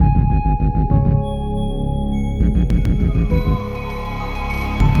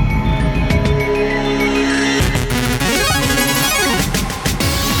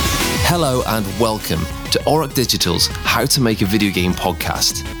welcome to Auroch Digital's How to Make a Video Game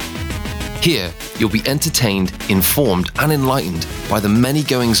podcast. Here, you'll be entertained, informed, and enlightened by the many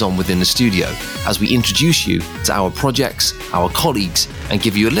goings-on within the studio as we introduce you to our projects, our colleagues, and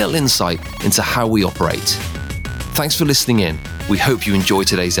give you a little insight into how we operate. Thanks for listening in. We hope you enjoy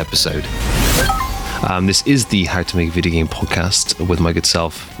today's episode. This is the How to Make a Video Game podcast with my good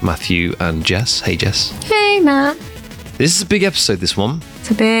self, Matthew and Jess. Hey, Jess. Hey, Matt. This is a big episode, this one.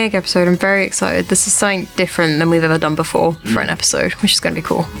 It's a big episode. I'm very excited. This is something different than we've ever done before for an episode, which is going to be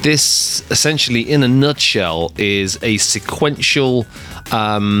cool. This, essentially, in a nutshell, is a sequential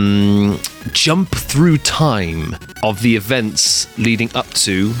jump through time of the events leading up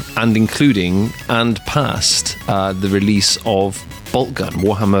to and including and past the release of Boltgun,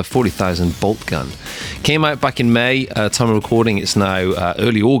 Warhammer 40,000 Boltgun. Came out back in May, time of recording, it's now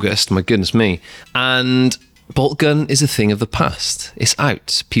early August, my goodness me. And Boltgun is a thing of the past. It's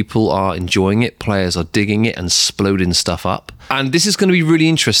out. People are enjoying it. Players are digging it and exploding stuff up. And this is going to be really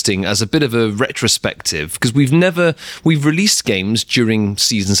interesting as a bit of a retrospective because we've released games during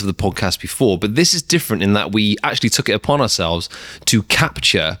seasons of the podcast before, but this is different in that we actually took it upon ourselves to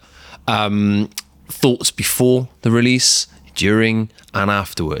capture thoughts before the release, during, and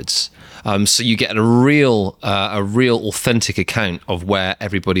afterwards. So you get a real authentic account of where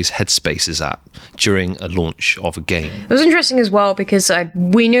everybody's headspace is at during a launch of a game. It was interesting as well because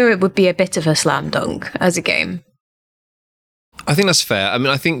we knew it would be a bit of a slam dunk as a game. I think that's fair. I mean,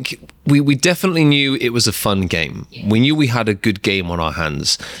 I think we definitely knew it was a fun game. We knew we had a good game on our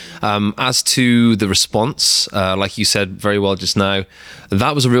hands. As to the response, like you said very well just now,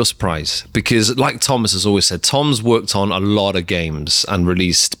 that was a real surprise because, like Thomas has always said, Tom's worked on a lot of games and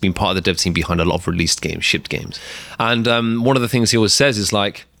been part of the dev team behind a lot of released games, shipped games. And one of the things he always says is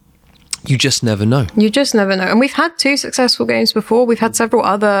like, you just never know. You just never know. And we've had 2 successful games before. We've had several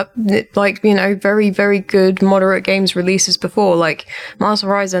other, very, very good moderate games releases before. Like Mars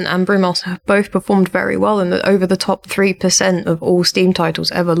Horizon and Brewmaster have both performed very well in over the top 3% of all Steam titles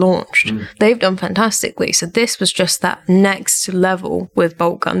ever launched. They've done fantastically. So this was just that next level with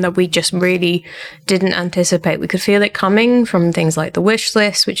Boltgun that we just really didn't anticipate. We could feel it coming from things like the wish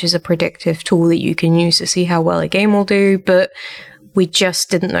list, which is a predictive tool that you can use to see how well a game will do. But we just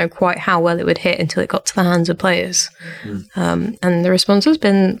didn't know quite how well it would hit until it got to the hands of players. And the response has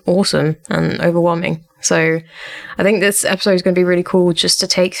been awesome and overwhelming. So I think this episode is going to be really cool just to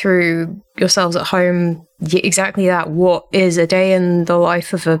take through yourselves at home exactly that. What is a day in the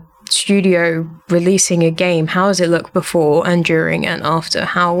life of a studio releasing a game? How does it look before and during and after?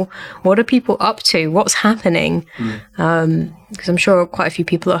 What are people up to? What's happening? Because I'm sure quite a few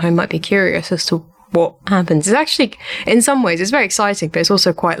people at home might be curious as to what happens. It's actually, in some ways, it's very exciting, but it's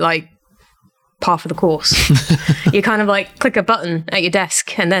also quite like par for the course. You kind of like click a button at your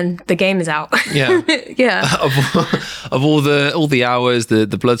desk and then the game is out. Yeah. Yeah. Of all the hours, the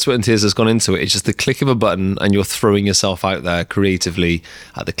blood, sweat and tears that's gone into it, it's just the click of a button and you're throwing yourself out there creatively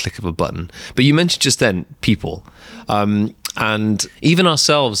at the click of a button. But you mentioned just then people. And even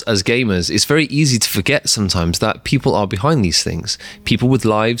ourselves as gamers, it's very easy to forget sometimes that people are behind these things. People with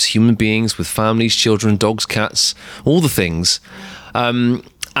lives, human beings with families, children, dogs, cats, all the things. And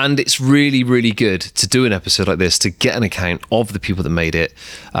it's really, really good to do an episode like this to get an account of the people that made it.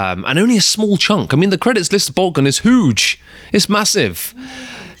 And only a small chunk. I mean, the credits list of Boltgun is huge. It's massive.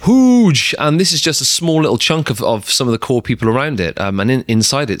 Huge. And this is just a small little chunk of some of the core people around it and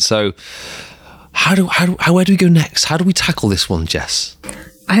inside it. So where do we go next? How do we tackle this one, Jess?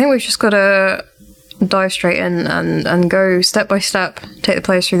 I think we've just got to dive straight in and go step by step, take the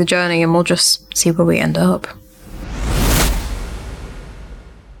players through the journey, and we'll just see where we end up.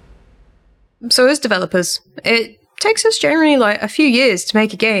 So as developers, it takes us generally like a few years to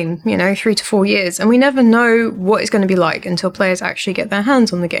make a game, 3 to 4 years, and we never know what it's going to be like until players actually get their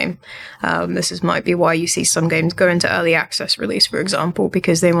hands on the game. Might be why you see some games go into early access release, for example,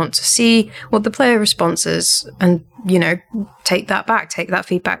 because they want to see what the player response is and, take that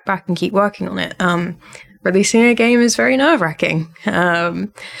feedback back and keep working on it. Releasing a game is very nerve-wracking.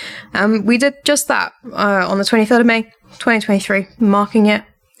 We did just that on the 23rd of May, 2023, marking it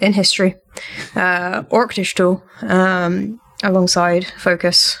in history. Auroch Digital, alongside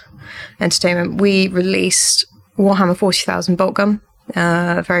Focus Entertainment, we released Warhammer 40,000 Boltgun,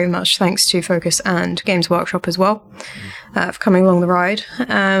 very much thanks to Focus and Games Workshop as well. for coming along the ride.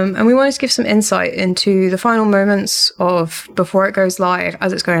 And we wanted to give some insight into the final moments of before it goes live,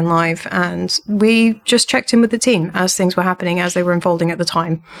 as it's going live. And we just checked in with the team as things were happening, as they were unfolding at the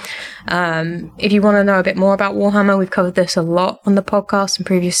time. If you want to know a bit more about Warhammer, we've covered this a lot on the podcast in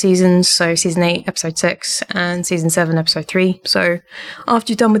previous seasons. So season 8, episode 6, and season 7, episode 3. So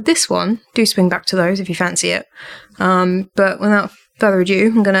after you're done with this one, do swing back to those if you fancy it. But without further ado,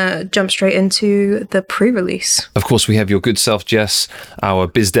 I'm going to jump straight into the pre-release. Of course, we have your good self, Jess, our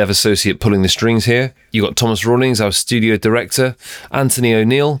biz dev associate pulling the strings here. You got Thomas Rawlings, our studio director, Anthony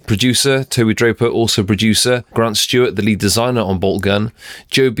O'Neill, producer, Toby Draper, also producer, Grant Stewart, the lead designer on Boltgun,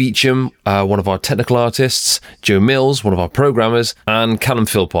 Joe Beecham, one of our technical artists, Joe Mills, one of our programmers, and Callum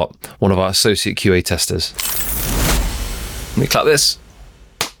Philpott, one of our associate QA testers. Let me clap this.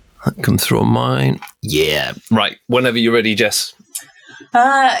 That comes through on mine. Yeah. Right. Whenever you're ready, Jess.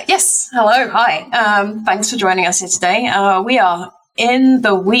 Yes. Hello. Hi. Thanks for joining us here today. We are in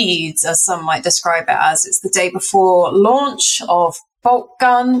the weeds, as some might describe it as. It's the day before launch of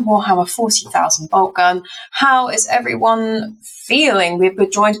Boltgun, Warhammer 40,000 Boltgun. How is everyone feeling? We've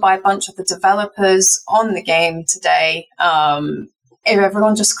been joined by a bunch of the developers on the game today. If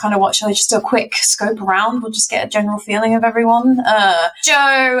everyone just kind of watch, shall I just do a quick scope around? We'll just get a general feeling of everyone.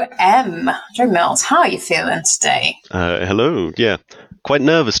 Joe Mills, how are you feeling today? Hello. Yeah. Quite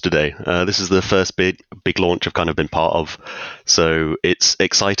nervous today. This is the first big launch I've kind of been part of, so it's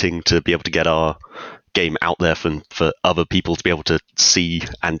exciting to be able to get our game out there for other people to be able to see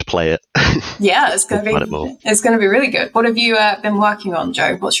and play it. Yeah, it's going to be really good. What have you been working on,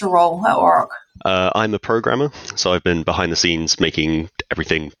 Joe? What's your role at Orok? I'm a programmer, so I've been behind the scenes making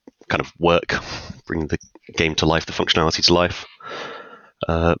everything kind of work, bringing the game to life, the functionality to life,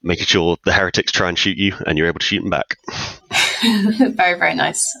 making sure the heretics try and shoot you and you're able to shoot them back. Very, very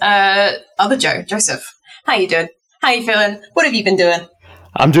nice. Other Joe, Joseph, how you doing? How you feeling? What have you been doing?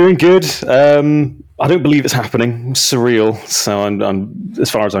 I'm doing good. I don't believe it's happening. It's surreal. So I'm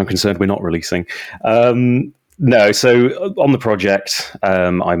as far as I'm concerned, we're not releasing. No, so on the project,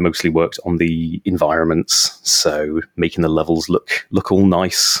 I mostly worked on the environments, so making the levels look all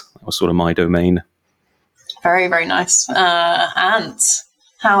nice. That was sort of my domain. Very, very nice. Ant,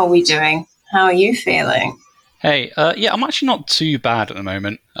 how are we doing? How are you feeling? Hey, yeah, I'm actually not too bad at the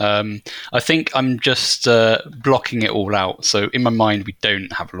moment. I think I'm just blocking it all out. So in my mind, we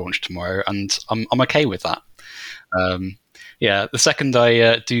don't have a launch tomorrow, and I'm okay with that. Yeah, the second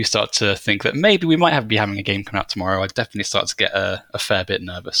I do start to think that maybe we might be having a game come out tomorrow, I definitely start to get a fair bit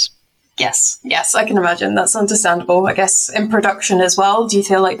nervous. Yes, I can imagine. That's understandable. I guess in production as well, do you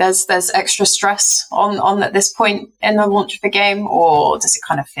feel like there's extra stress on at this point in the launch of the game, or does it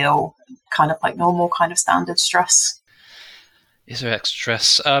kind of feel kind of like normal, kind of standard stress? Is there extra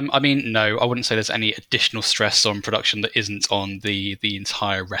stress? I mean, no, I wouldn't say there's any additional stress on production that isn't on the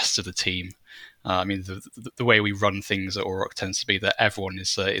entire rest of the team. I mean, the way we run things at Orok tends to be that everyone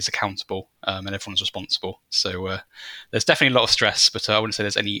is accountable and everyone's responsible. So there's definitely a lot of stress, but I wouldn't say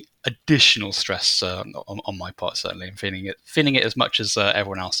there's any additional stress on my part. Certainly, I'm feeling it as much as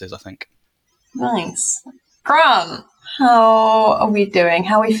everyone else is, I think. Nice, Grant. How are we doing?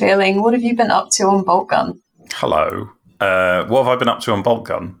 How are we feeling? What have you been up to on Boltgun? Hello. What have I been up to on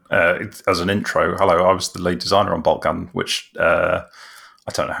Boltgun? As an intro, hello, I was the lead designer on Boltgun, which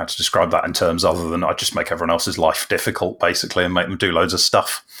I don't know how to describe that in terms other than I just make everyone else's life difficult, basically, and make them do loads of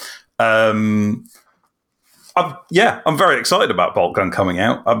stuff. I'm very excited about Boltgun coming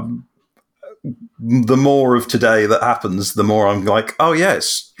out. The more of today that happens, the more I'm like, oh yeah,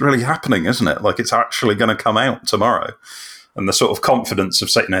 it's really happening, isn't it? Like it's actually going to come out tomorrow. And the sort of confidence of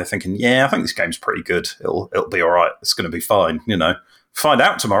sitting there thinking, yeah, I think this game's pretty good. It'll be all right. It's going to be fine. You know, find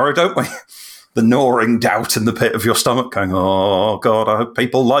out tomorrow, don't we? The gnawing doubt in the pit of your stomach going, oh, God, I hope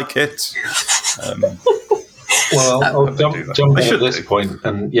people like it. Well, I'll jump in at this point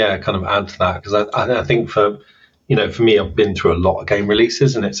and, kind of add to that, because I think for me, I've been through a lot of game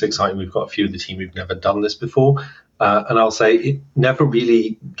releases, and it's exciting. We've got a few of the team who've never done this before. And I'll say it never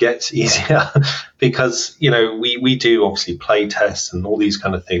really gets easier because, we do obviously play tests and all these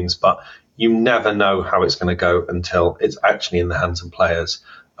kind of things, but you never know how it's going to go until it's actually in the hands of players.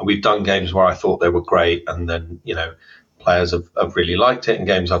 And we've done games where I thought they were great, and then, players have really liked it, and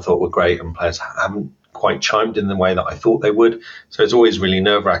games I thought were great and players haven't quite chimed in the way that I thought they would. So it's always really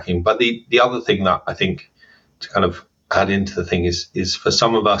nerve-wracking. But the other thing that I think to kind of add into the thing is for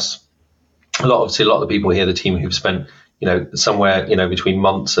some of us, a lot of the people here, the team who've spent, somewhere, between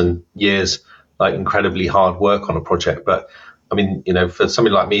months and years, like incredibly hard work on a project. But I mean, for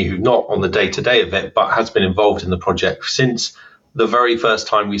somebody like me who's not on the day-to-day of it, but has been involved in the project since the very first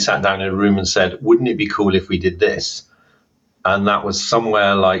time we sat down in a room and said, wouldn't it be cool if we did this? And that was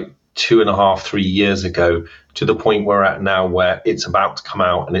somewhere like 2.5, 3 years ago, to the point we're at now where it's about to come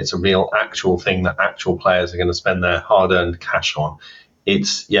out and it's a real actual thing that actual players are going to spend their hard-earned cash on.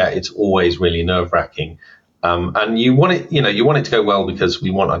 It's always really nerve-wracking. And you want it to go well because we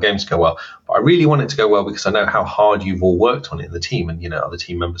want our games to go well. But I really want it to go well because I know how hard you've all worked on it in the team, and other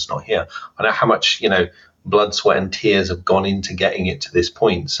team members not here. I know how much blood, sweat, and tears have gone into getting it to this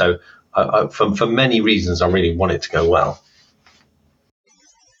point. So for many reasons, I really want it to go well.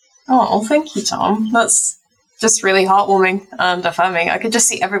 Oh, thank you, Tom. That's just really heartwarming and affirming. I could just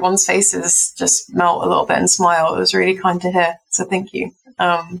see everyone's faces just melt a little bit and smile. It was really kind to hear. So thank you.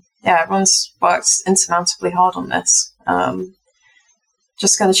 Everyone's worked insurmountably hard on this.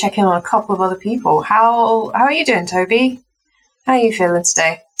 Just going to check in on a couple of other people. How are you doing, Toby? How are you feeling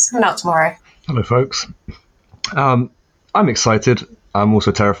today? It's coming out tomorrow. Hello, folks. I'm excited. I'm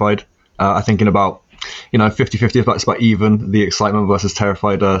also terrified. I'm thinking about 50-50, it's about even the excitement versus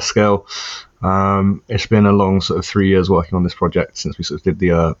terrified scale. It's been a long sort of 3 years working on this project since we sort of did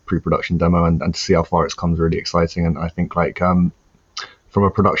the pre-production demo, and to see how far it's come is really exciting. And I think from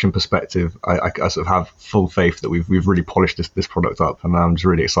a production perspective, I sort of have full faith that we've really polished this product up, and I'm just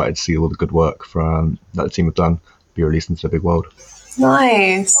really excited to see all the good work that the team have done be released into the big world.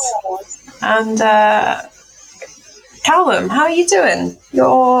 Nice. And Callum, how are you doing?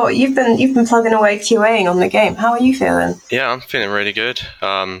 You've been plugging away QAing on the game. How are you feeling? Yeah, I'm feeling really good.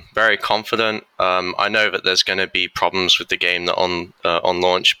 Very confident. I know that there's going to be problems with the game on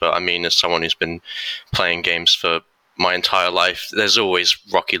launch, but I mean, as someone who's been playing games for my entire life, there's always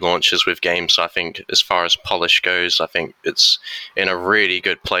rocky launches with games. So I think as far as polish goes, I think it's in a really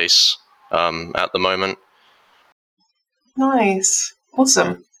good place at the moment. Nice.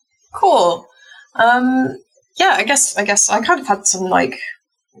 Awesome. Cool. I guess I kind of had some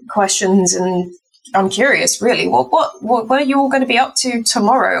questions, and I'm curious really, what are you all going to be up to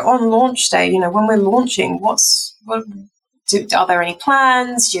tomorrow on launch day? When we're launching, are there any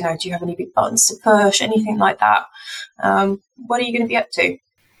plans? Do you have any big buttons to push, anything like that? What are you going to be up to?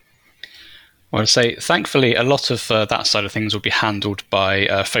 Well, I'd say, thankfully, a lot of that side of things will be handled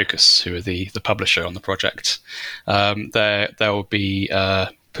by Focus, who are the publisher on the project. They'll be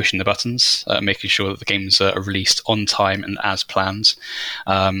pushing the buttons, making sure that the games are released on time and as planned.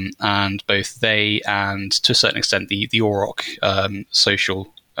 And both they and, to a certain extent, the Auroch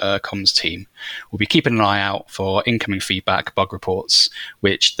social comms team will be keeping an eye out for incoming feedback, bug reports,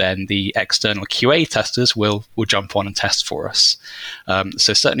 which then the external QA testers will jump on and test for us.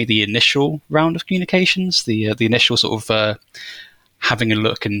 So certainly the initial round of communications, the initial sort of having a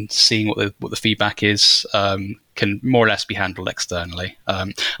look and seeing what the feedback is, can more or less be handled externally.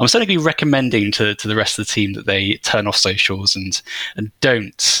 I'm certainly recommending to the rest of the team that they turn off socials and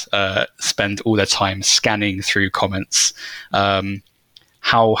don't spend all their time scanning through comments.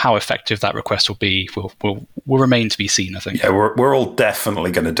 How effective that request will be will remain to be seen, I think. Yeah, we're all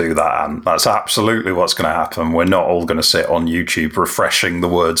definitely going to do that, and that's absolutely what's going to happen. We're not all going to sit on YouTube refreshing the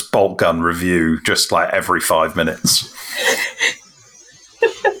words Boltgun review just every 5 minutes.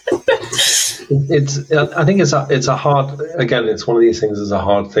 I think it's a hard, again, it's one of these things that's a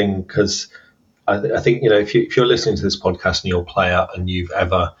hard thing, because I think, if you're listening to this podcast and you're a player and you've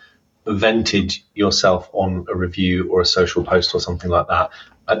ever vented yourself on a review or a social post or something like that,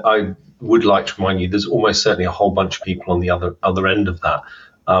 I would like to remind you there's almost certainly a whole bunch of people on the other end of that,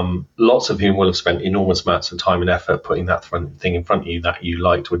 lots of whom will have spent enormous amounts of time and effort putting that thing in front of you that you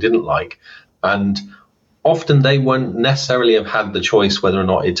liked or didn't like, and often they won't necessarily have had the choice whether or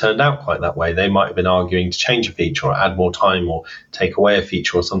not it turned out quite that way. They might have been arguing to change a feature or add more time or take away a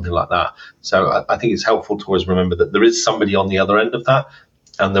feature or something like that. So I think it's helpful to always remember that there is somebody on the other end of that,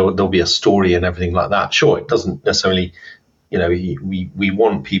 and there'll be a story and everything like that. Sure, it doesn't necessarily, we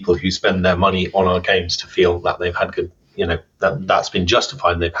want people who spend their money on our games to feel that they've had good, that's been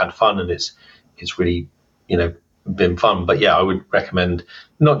justified and they've had fun, and it's really, been fun. But yeah, I would recommend,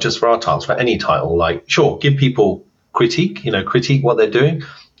 not just for our titles, for any title, sure, give people critique what they're doing,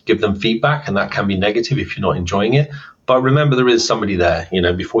 give them feedback, and that can be negative if you're not enjoying it. But remember, there is somebody there,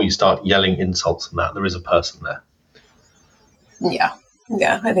 before you start yelling insults and that, there is a person there.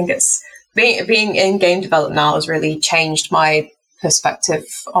 Yeah, I think it's being in game development now has really changed my perspective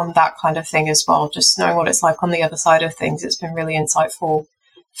on that kind of thing as well. Just knowing what it's like on the other side of things, it's been really insightful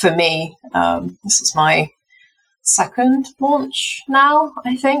for me. This is my second launch now,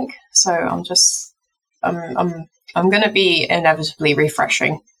 I think. So I'm going to be inevitably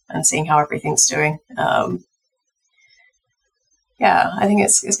refreshing and seeing how everything's doing. I think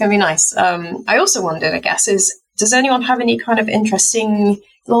it's going to be nice. I also wondered, I guess, does anyone have any kind of interesting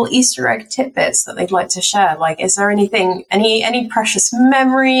little Easter egg tidbits that they'd like to share? Like, is there anything, any precious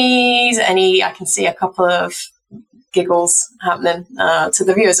memories? I can see a couple of giggles happening to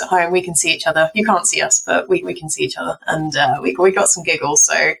the viewers at home. We can see each other. You can't see us, but we can see each other, and we got some giggles.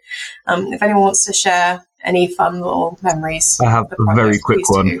 So if anyone wants to share any fun little memories, I have a very quick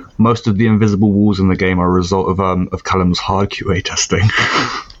one. Do. Most of the invisible walls in the game are a result of Callum's hard QA testing.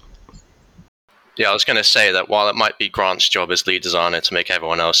 Yeah, I was going to say that while it might be Grant's job as lead designer to make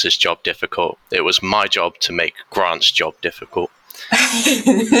everyone else's job difficult, it was my job to make Grant's job difficult.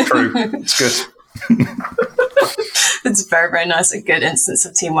 True. It's good. It's very, very nice. A good instance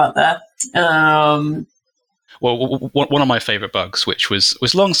of teamwork there. Well, one of my favourite bugs, which was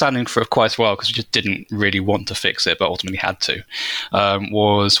long-standing for quite a while because we just didn't really want to fix it, but ultimately had to,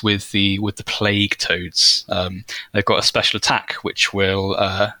 was with the plague toads. They've got a special attack which will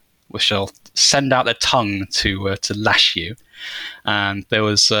send out their tongue to lash you. And there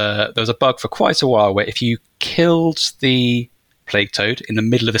was a bug for quite a while where if you killed the plague toad in the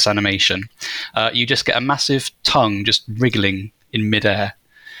middle of this animation, you just get a massive tongue just wriggling in midair.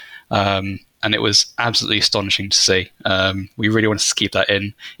 And it was absolutely astonishing to see. We really wanted to keep that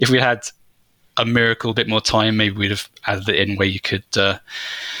in. If we had a miracle, a bit more time, maybe we'd have added it in where you could the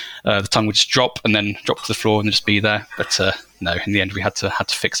tongue would just drop and then drop to the floor and just be there. But no, in the end, we had to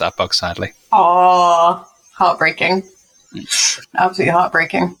fix that bug, sadly. Oh, heartbreaking! Absolutely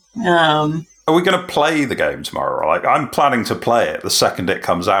heartbreaking. Are we going to play the game tomorrow? Like, I'm planning to play it the second it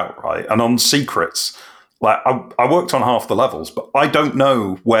comes out, right? And on secrets, like I worked on half the levels, but I don't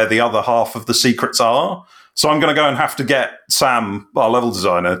know where the other half of the secrets are. So I'm going to go and have to get Sam, our level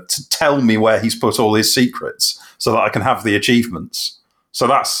designer, to tell me where he's put all his secrets so that I can have the achievements. So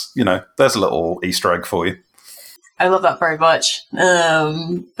that's, there's a little Easter egg for you. I love that very much.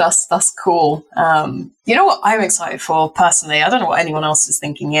 That's cool. You know what I'm excited for personally? I don't know what anyone else is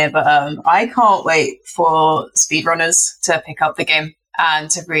thinking here, but I can't wait for speedrunners to pick up the game and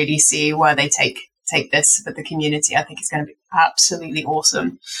to really see where they take this with the community. I think it's going to be absolutely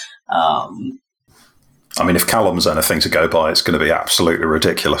awesome. If Callum's anything to go by, it's going to be absolutely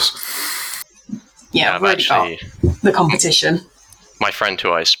ridiculous. Yeah, I've already got the competition. My friend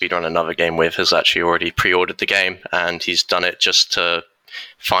who I speedrun another game with has actually already pre-ordered the game, and he's done it just to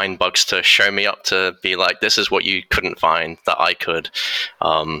find bugs to show me up to be like, this is what you couldn't find that I could.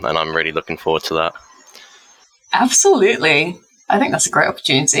 And I'm really looking forward to that. Absolutely. I think that's a great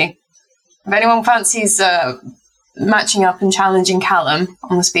opportunity. If anyone fancies matching up and challenging Callum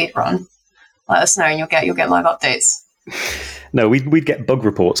on the speedrun, let us know and you'll get live updates. No, we'd get bug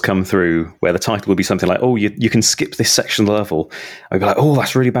reports come through where the title would be something like, oh, you can skip this section of the level. I'd be like, oh,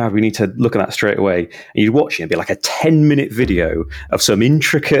 that's really bad. We need to look at that straight away. And you'd watch it and be like a 10-minute video of some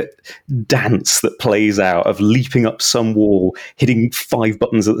intricate dance that plays out of leaping up some wall, hitting 5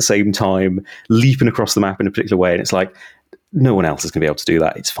 buttons at the same time, leaping across the map in a particular way. And it's like, no one else is going to be able to do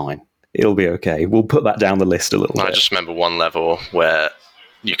that. It's fine. It'll be okay. We'll put that down the list a little bit. I just remember one level where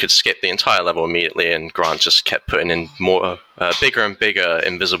you could skip the entire level immediately, and Grant just kept putting in more bigger and bigger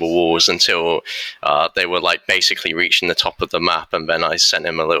invisible walls until they were like basically reaching the top of the map. And then I sent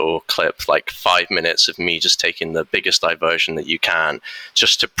him a little clip, like 5 minutes of me just taking the biggest diversion that you can,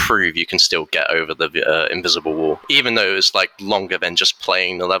 just to prove you can still get over the invisible wall, even though it was like longer than just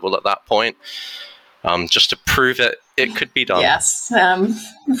playing the level at that point. Just to prove it could be done. Yes.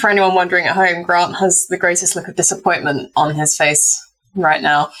 For anyone wondering at home, Grant has the greatest look of disappointment on his face right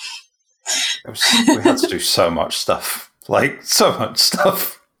now. We had to do so much stuff. Like, so much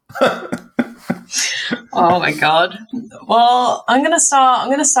stuff. Oh my god. Well, I'm gonna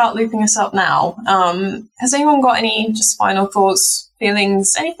start looping us up now. Has anyone got any just final thoughts,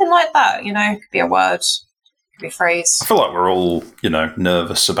 feelings, anything like that? Could be a word, could be a phrase. I feel like we're all,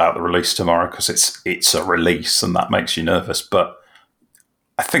 nervous about the release tomorrow because it's a release and that makes you nervous. But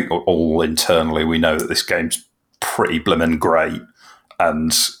I think all internally we know that this game's pretty blimmin' great.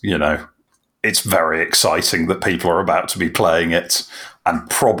 And, it's very exciting that people are about to be playing it and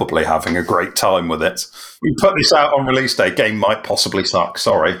probably having a great time with it. We put this out on release day, game might possibly suck,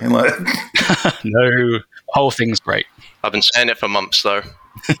 sorry. No, whole thing's great. I've been saying it for months, though.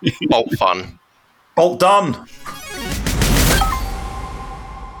 Bolt fun. Bolt done.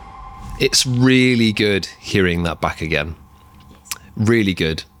 It's really good hearing that back again. Really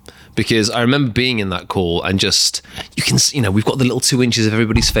good. Because I remember being in that call and just, you can, we've got the little 2 inches of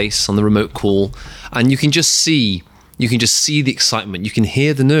everybody's face on the remote call, and you can just see the excitement. You can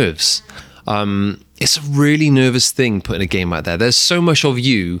hear the nerves. It's a really nervous thing putting a game out there. There's so much of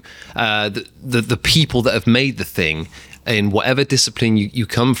you, the people that have made the thing, in whatever discipline you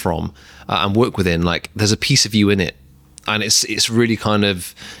come from and work within. Like, there's a piece of you in it. and it's really kind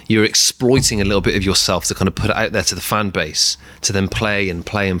of, you're exploiting a little bit of yourself to kind of put it out there to the fan base to then play and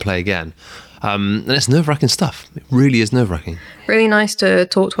play and play again. And it's nerve-wracking stuff. It really is nerve-wracking. Really nice to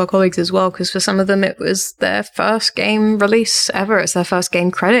talk to our colleagues as well, because for some of them it was their first game release ever. It's their first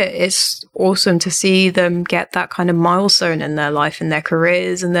game credit. It's awesome to see them get that kind of milestone in their life, in their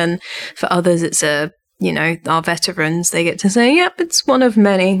careers. And then for others, it's our veterans, they get to say, yep, it's one of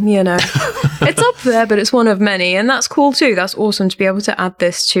many, It's up there, but it's one of many. And that's cool too. That's awesome to be able to add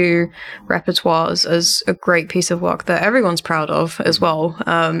this to repertoires as a great piece of work that everyone's proud of as well.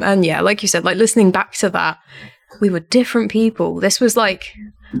 And yeah, like you said, like listening back to that, we were different people. This was like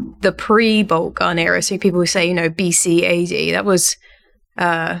the pre-Boltgun era. So people say, BC AD. That was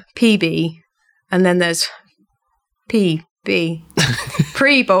PB. And then there's PB.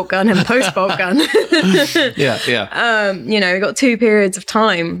 Pre-Boltgun and post-Boltgun. Yeah. We got 2 periods of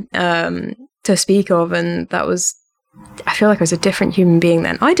time to speak of, and that was, I feel like I was a different human being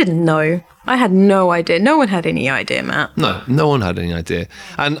then. I didn't know. I had no idea. No one had any idea, Matt. No one had any idea.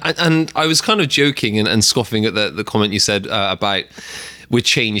 And I was kind of joking and scoffing at the comment you said about we're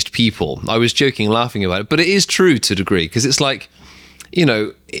changed people. I was joking, laughing about it, but it is true to a degree, because it's like,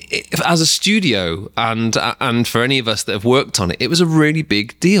 as a studio and for any of us that have worked on it, it was a really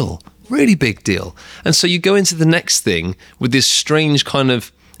big deal. And so you go into the next thing with this strange kind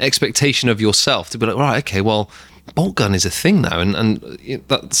of expectation of yourself to be like, right, okay, well, Boltgun is a thing now, and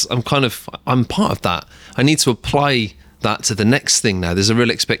that's I'm part of that. I need to apply that to the next thing now. There's a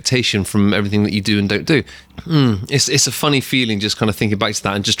real expectation from everything that you do and don't do. It's a funny feeling just kind of thinking back to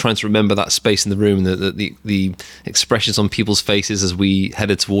that and just trying to remember that space in the room, the expressions on people's faces as we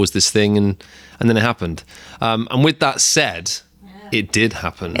headed towards this thing, and then it happened. And with that said, it did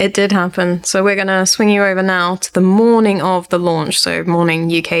happen. It did happen. So we're going to swing you over now to the morning of the launch, so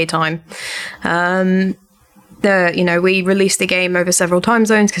morning UK time. We released the game over several time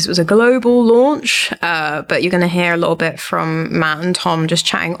zones because it was a global launch, but you're going to hear a little bit from Matt and Tom just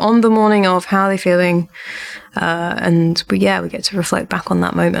chatting on the morning of how they're feeling, and we get to reflect back on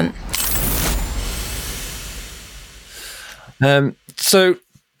that moment. So,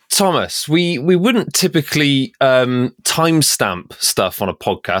 Thomas, we wouldn't typically timestamp stuff on a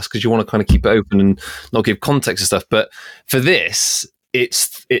podcast because you want to kind of keep it open and not give context and stuff, but for this,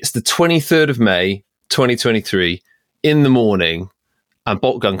 it's the 23rd of May, 2023 in the morning, and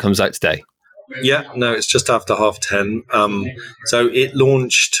Boltgun comes out today. Yeah, no, it's just after 10:30. So it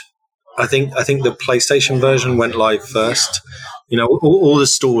launched. I think the PlayStation version went live first. All the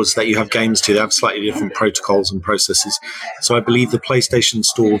stores that you have games to, they have slightly different protocols and processes. So I believe the PlayStation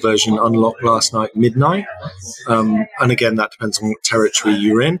Store version unlocked last night midnight. And again, that depends on what territory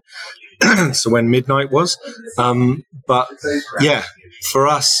you're in. So when midnight was, but yeah. For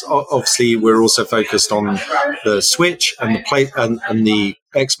us, obviously, we're also focused on the Switch and and the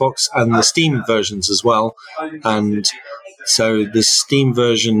Xbox and the Steam versions as well. And so the Steam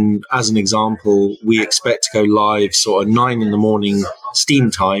version, as an example, we expect to go live sort of 9 a.m. Steam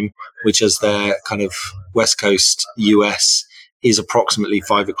time, which as their kind of West Coast US is approximately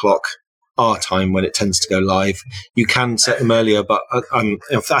 5 o'clock our time when it tends to go live. You can set them earlier, but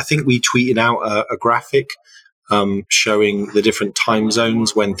I think we tweeted out a graphic showing the different time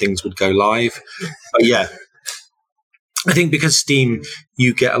zones when things would go live. But yeah, I think because Steam,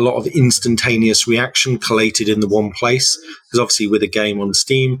 you get a lot of instantaneous reaction collated in the one place. Because obviously with a game on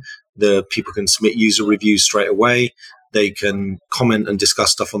Steam, the people can submit user reviews straight away. They can comment and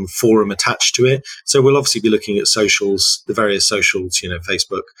discuss stuff on the forum attached to it. So we'll obviously be looking at socials, the various socials,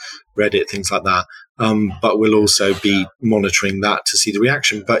 Facebook, Reddit, things like that. But we'll also be monitoring that to see the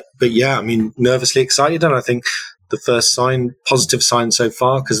reaction. But yeah, I mean, nervously excited. And I think the first positive sign so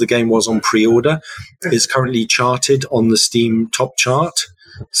far, because the game was on pre-order, is currently charted on the Steam top chart.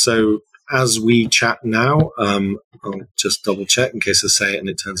 So as we chat now, I'll just double check in case I say it and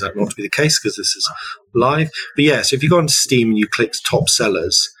it turns out not to be the case because this is live. But yeah, so if you go onto Steam and you click top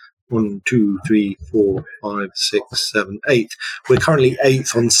sellers, 1, 2, 3, 4, 5, 6, 7, 8. We're currently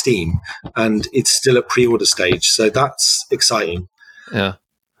 8th on Steam, and it's still at pre-order stage. So that's exciting. Yeah.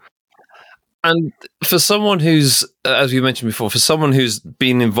 And for someone who's, as we mentioned before, for someone who's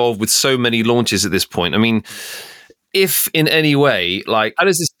been involved with so many launches at this point, I mean, if in any way, like, how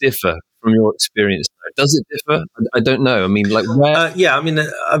does this differ from your experience? Does it differ? I don't know. I mean, like, where? Yeah, I mean,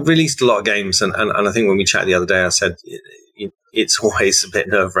 I've released a lot of games, and I think when we chatted the other day, I said it's always a bit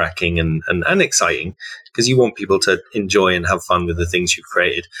nerve-wracking and exciting because you want people to enjoy and have fun with the things you've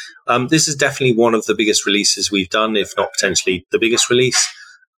created. This is definitely one of the biggest releases we've done, if not potentially the biggest release.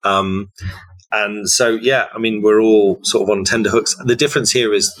 And so, yeah, I mean, we're all sort of on tenterhooks. The difference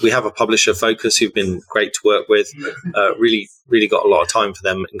here is we have a publisher, Focus, who've been great to work with. Really, really got a lot of time for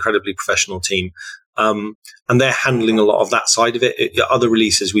them. Incredibly professional team. And they're handling a lot of that side of it. Other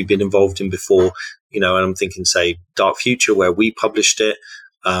releases we've been involved in before, and I'm thinking, say, Dark Future, where we published it,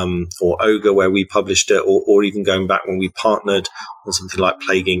 or Ogre, where we published it, or even going back when we partnered on something like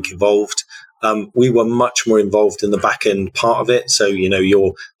Plague Inc. Evolved. We were much more involved in the back end part of it. So,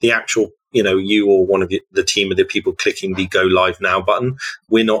 you're the actual, you or one of the team of the people clicking the go live now button.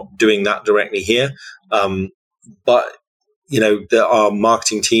 We're not doing that directly here. But, our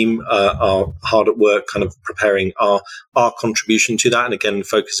marketing team are hard at work kind of preparing our contribution to that. And again,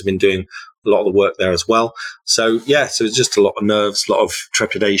 Focus have been doing a lot of the work there as well. So, so it's just a lot of nerves, a lot of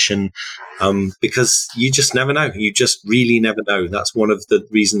trepidation, because you just never know. You just really never know. That's one of the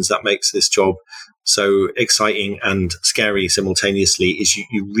reasons that makes this job so exciting and scary simultaneously, is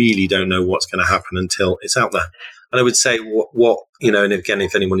you really don't know what's going to happen until it's out there. And I would say what and again,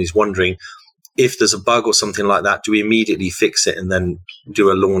 if anyone is wondering, if there's a bug or something like that, do we immediately fix it and then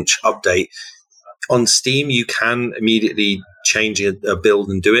do a launch update? On Steam, you can immediately change a build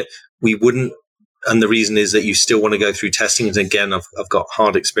and do it. We wouldn't, and the reason is that you still want to go through testing. And again, I've got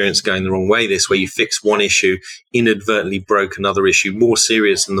hard experience going the wrong way. This, where you fix one issue, inadvertently broke another issue more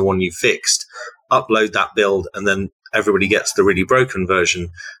serious than the one you fixed, upload that build, and then everybody gets the really broken version.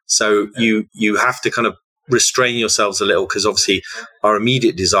 So you have to kind of restrain yourselves a little, because obviously our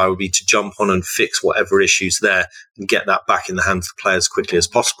immediate desire would be to jump on and fix whatever issues there and get that back in the hands of players as quickly as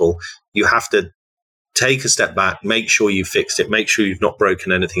possible. You have to take a step back, make sure you fixed it, make sure you've not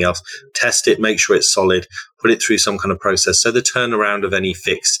broken anything else, test it, make sure it's solid, put it through some kind of process. So the turnaround of any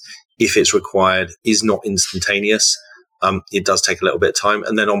fix, if it's required, is not instantaneous. It does take a little bit of time.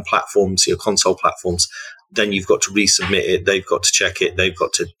 And then on platforms, your console platforms, then you've got to resubmit it. They've got to check it. They've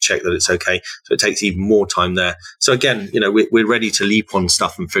got to check that it's okay. So it takes even more time there. So again, we're ready to leap on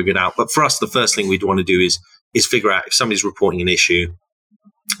stuff and figure it out. But for us, the first thing we'd want to do is figure out if somebody's reporting an issue,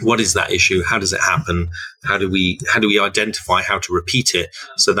 what is that issue? How does it happen? How do we identify how to repeat it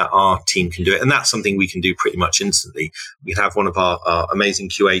so that our team can do it? And that's something we can do pretty much instantly. We can have one of our amazing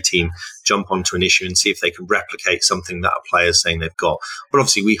QA team jump onto an issue and see if they can replicate something that a player's saying they've got. But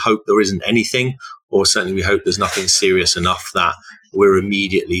obviously, we hope there isn't anything, or certainly we hope there's nothing serious enough that we're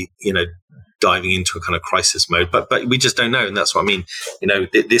immediately, diving into a kind of crisis mode. But we just don't know, and that's what I mean.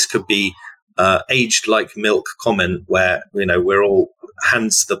 This could be aged like milk comment, where we're all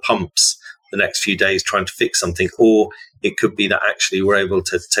hands to the pumps the next few days trying to fix something, or it could be that actually we're able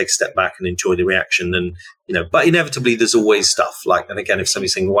to take a step back and enjoy the reaction. And but inevitably there's always stuff like, and again, if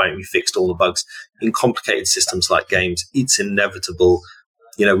somebody's saying, why haven't you fixed all the bugs in complicated systems like games, it's inevitable.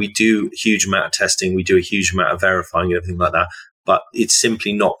 We do a huge amount of testing, we do a huge amount of verifying and everything like that, but it's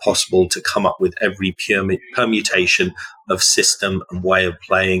simply not possible to come up with every permutation of system and way of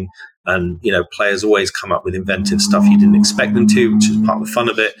playing. And, players always come up with inventive stuff you didn't expect them to, which is part of the fun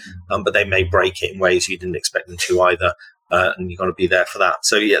of it. But they may break it in ways you didn't expect them to either. And you've got to be there for that.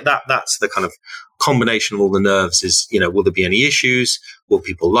 So, that's the kind of combination of all the nerves is, will there be any issues? Will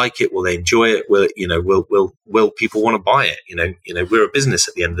people like it? Will they enjoy it? Will people want to buy it? We're a business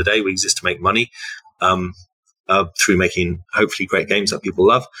at the end of the day. We exist to make money. Through making hopefully great games that people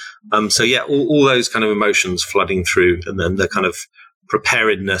love. All those kind of emotions flooding through, and then the kind of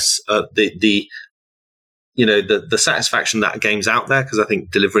preparedness, the satisfaction that a game's out there, because I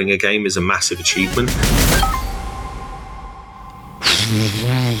think delivering a game is a massive achievement.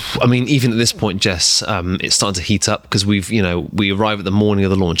 I mean, even at this point, Jess, it's starting to heat up because we arrive at the morning of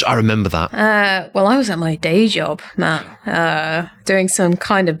the launch. I remember that. Well, I was at my day job, Matt, doing some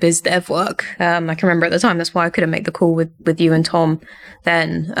kind of biz dev work. I can remember at the time, that's why I couldn't make the call with you and Tom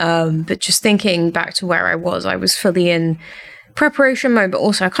then. But just thinking back to where I was fully in preparation mode, but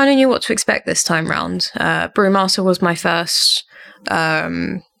also I kind of knew what to expect this time round. Brewmaster was my first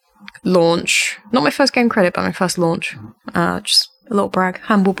launch. Not my first game credit, but my first launch. Just a little brag,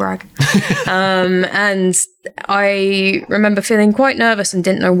 humble brag. And I remember feeling quite nervous and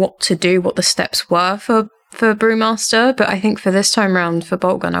didn't know what to do, what the steps were for Brewmaster. But I think for this time round for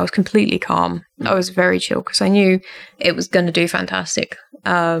Boltgun, I was completely calm. I was very chill because I knew it was going to do fantastic.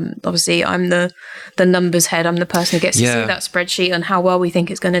 Obviously, I'm the numbers head. I'm the person who gets to see that spreadsheet and how well we think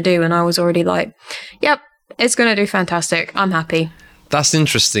it's going to do. And I was already like, yep, it's going to do fantastic. I'm happy. That's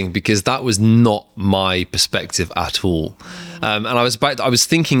interesting because that was not my perspective at all. And I was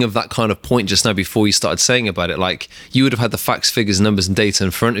thinking of that kind of point just now before you started saying about it. Like, you would have had the facts, figures, numbers, and data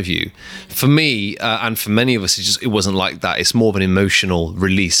in front of you. For me, and for many of us, it wasn't like that. It's more of an emotional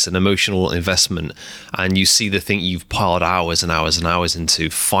release, an emotional investment, and you see the thing you've piled hours and hours and hours into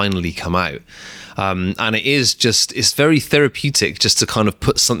finally come out. And it's very therapeutic just to kind of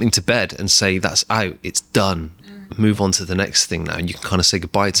put something to bed and say, that's out, it's done. Move on to the next thing now, and you can kind of say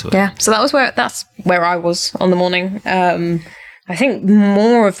goodbye to it. Yeah, so that's where I was on the morning. I think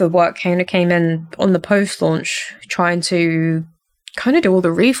more of the work came in on the post-launch, trying to kind of do all the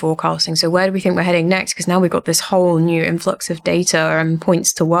reforecasting. So where do we think we're heading next? Because now we've got this whole new influx of data and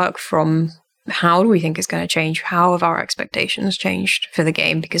points to work from. How do we think it's going to change? How have our expectations changed for the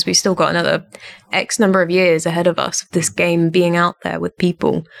game? Because we've still got another X number of years ahead of us of this game being out there with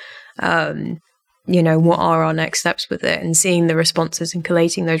people. What are our next steps with it, and seeing the responses and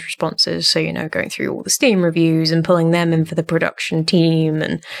collating those responses. So, going through all the Steam reviews and pulling them in for the production team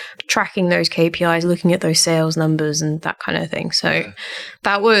and tracking those KPIs, looking at those sales numbers and that kind of thing. So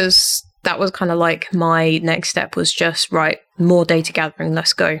that was kind of like my next step, was just, right, more data gathering,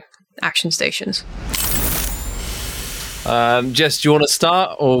 let's go. Action stations. Jess, do you want to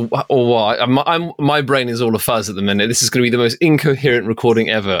start or what? My brain is all a fuzz at the minute. This is going to be the most incoherent recording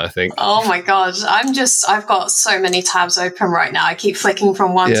ever, I think. Oh my god, I've got so many tabs open right now. I keep flicking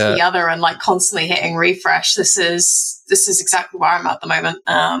from one to the other and like constantly hitting refresh. This is exactly where I'm at the moment.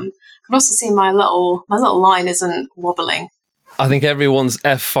 I can also see my little line isn't wobbling. I think everyone's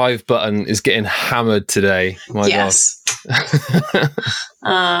F5 button is getting hammered today. My God.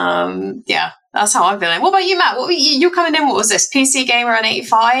 Yeah, that's how I'm feeling. What about you, Matt? You're coming in. What was this? PC Gamer and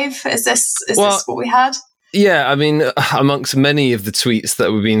 85? Is this what we had? Yeah, I mean, amongst many of the tweets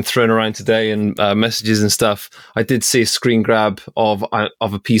that were being thrown around today and messages and stuff, I did see a screen grab of a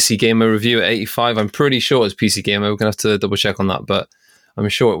PC Gamer review at 85. I'm pretty sure it was PC Gamer. We're going to have to double check on that, but I'm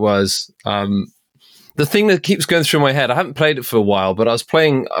sure it was. The thing that keeps going through my head, I haven't played it for a while, but I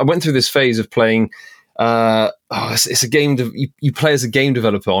went through this phase of playing, it's a game you play as a game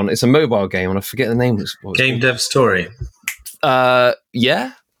developer on, it's a mobile game, and I forget the name. Game Dev Story.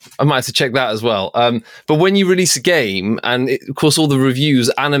 Yeah, I might have to check that as well. But when you release a game, and of course all the reviews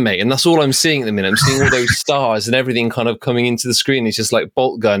animate, and that's all I'm seeing at the minute. I'm seeing all those stars and everything kind of coming into the screen. It's just like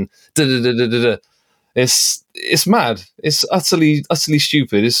Boltgun, da-da-da-da-da-da. It's mad. It's utterly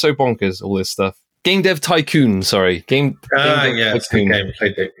stupid. It's so bonkers, all this stuff. Game Dev Tycoon, sorry. Game Dev it's a good game.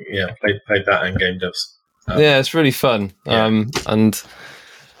 Played that and Game Devs. Yeah, it's really fun. Yeah. And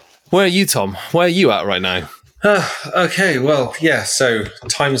where are you, Tom? Where are you at right now? Okay, well, yeah, so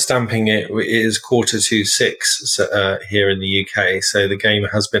time stamping it is 6:45 here in the UK. So the game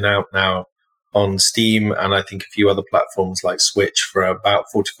has been out now on Steam and I think a few other platforms like Switch for about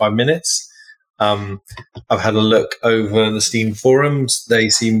 45 minutes. I've had a look over the Steam forums. They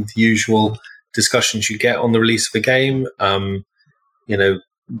seem the usual discussions you get on the release of a game.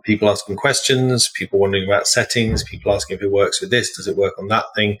 People asking questions, people wondering about settings, people asking if it works with this, does it work on that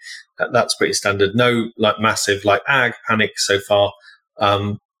thing? That's pretty standard. No massive panic so far,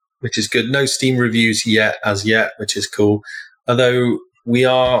 which is good. No Steam reviews as yet, which is cool. Although we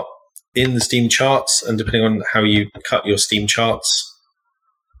are in the Steam charts, and depending on how you cut your Steam charts,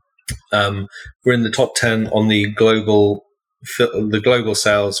 we're in the top 10 on the global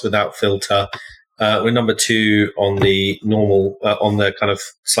sales without filter. We're number 2 on the normal, on the kind of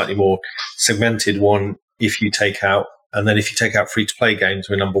slightly more segmented one. If you take out free to play games,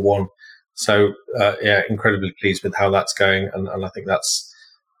 we're number 1. So incredibly pleased with how that's going, and I think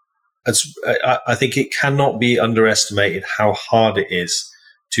I think it cannot be underestimated how hard it is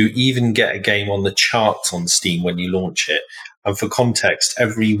to even get a game on the charts on Steam when you launch it. And for context,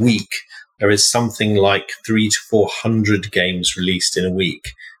 every week there is something like 300 to 400 games released in a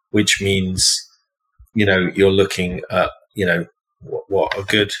week, which means, you're looking at, what a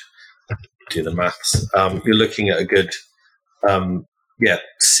good, do the maths. You're looking at a good,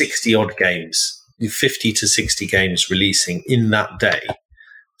 60 odd games, 50 to 60 games releasing in that day.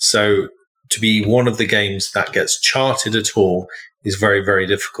 So to be one of the games that gets charted at all is very, very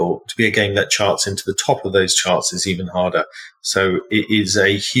difficult. To be a game that charts into the top of those charts is even harder. So it is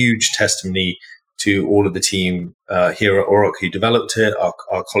a huge testimony to all of the team here at Auroch who developed it,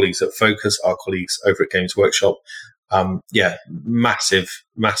 our colleagues at Focus, our colleagues over at Games Workshop. Massive.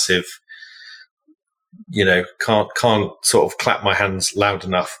 Can't sort of clap my hands loud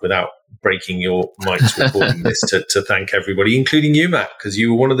enough without breaking your mics recording this to thank everybody, including you, Matt, because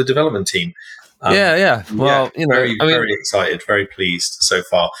you were one of the development team. Well, very excited, very pleased so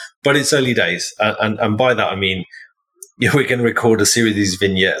far. But it's early days, and by that I mean we're going to record a series of these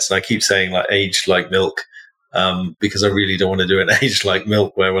vignettes, and I keep saying aged like milk. because I really don't want to do an age like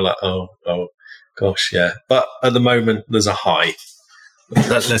milk where we're like, oh gosh, yeah. But at the moment, there's a high.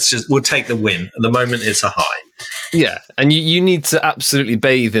 We'll take the win. At the moment, it's a high. Yeah, and you need to absolutely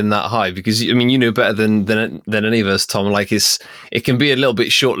bathe in that high, because I mean, you know better than any of us, Tom. Like it can be a little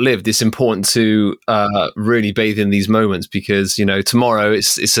bit short lived. It's important to really bathe in these moments, because you know tomorrow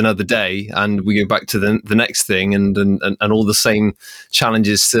it's another day, and we go back to the next thing, and all the same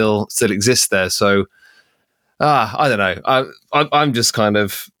challenges still exist there. So I don't know. I'm just kind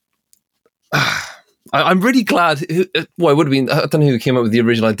of. I'm really glad. Well, it would have been. I don't know who came up with the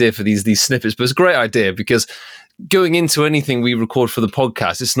original idea for these snippets, but it's a great idea, because going into anything we record for the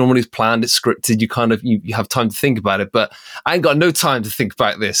podcast, it's normally planned, it's scripted. You have time to think about it, but I ain't got no time to think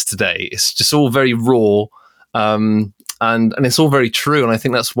about this today. It's just all very raw, and it's all very true. And I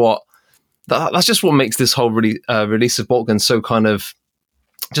think that's just what makes this whole release of Boltgun so kind of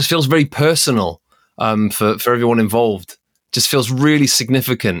just feels very personal for everyone involved. Just feels really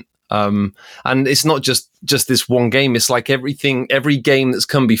significant. And it's not just this one game. It's like every game that's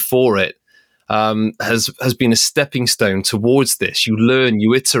come before it has been a stepping stone towards this. You learn,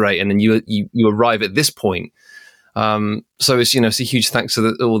 you iterate, and then you arrive at this point. So it's a huge thanks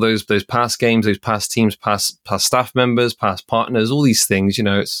to all those past games, those past teams, past staff members, past partners, all these things.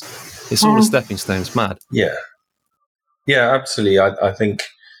 It's all a stepping stone. It's mad. Yeah, absolutely. I think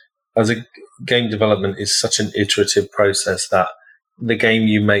as a game development is such an iterative process that the game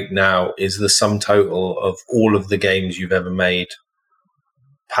you make now is the sum total of all of the games you've ever made,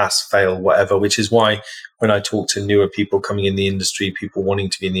 pass, fail, whatever, which is why when I talk to newer people coming in the industry, people wanting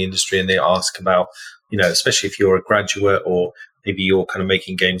to be in the industry, and they ask about, especially if you're a graduate or maybe you're kind of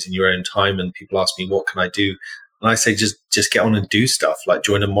making games in your own time, and people ask me, what can I do? And I say, just get on and do stuff, like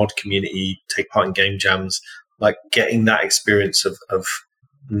join a mod community, take part in game jams, like getting that experience of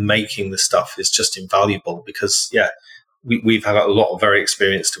making the stuff is just invaluable, because, we've had a lot of very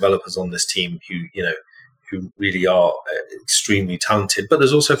experienced developers on this team who really are extremely talented. But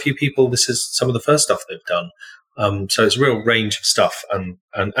there's also a few people, this is some of the first stuff they've done. So it's a real range of stuff, and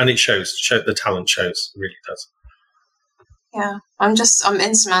it shows. The talent shows, it really does. Yeah, I'm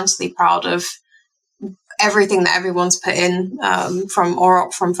insurmountably proud of everything that everyone's put in, from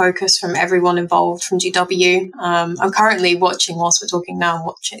Auroch, from Focus, from everyone involved, from GW. I'm currently watching, whilst we're talking now, I'm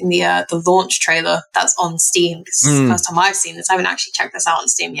watching the launch trailer that's on Steam. This is the first time I've seen this. I haven't actually checked this out on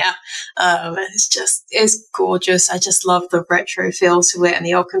Steam yet. It's gorgeous. I just love the retro feel to it, and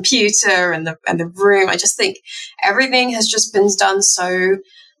the old computer and the room. I just think everything has just been done so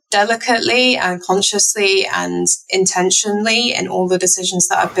delicately and consciously and intentionally in all the decisions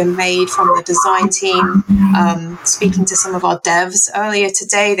that have been made from the design team. Speaking to some of our devs earlier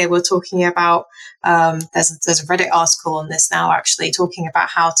today, they were talking about there's a Reddit article on this now, actually, talking about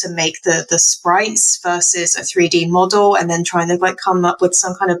how to make the sprites versus a 3D model, and then trying to come up with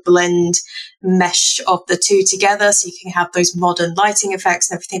some kind of blend mesh of the two together, so you can have those modern lighting effects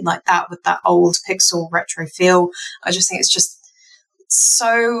and everything like that with that old pixel retro feel. I just think it's just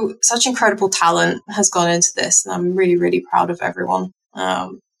such incredible talent has gone into this, and I'm really, really proud of everyone.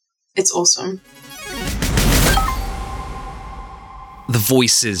 It's awesome. The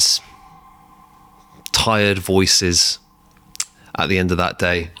voices, tired voices at the end of that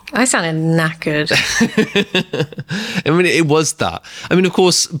day. I sounded knackered. I mean, it was that. I mean, of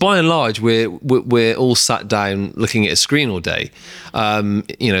course, by and large, we're all sat down looking at a screen all day.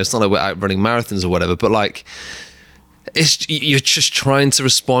 It's not like we're out running marathons or whatever, but like, you're just trying to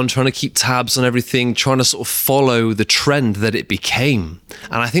respond, trying to keep tabs on everything, trying to sort of follow the trend that it became.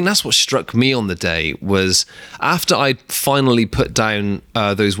 And I think that's what struck me on the day, was after I finally put down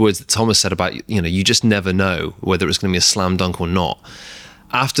those words that Thomas said about, you just never know whether it's going to be a slam dunk or not.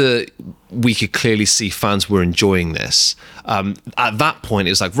 After we could clearly see fans were enjoying this, at that point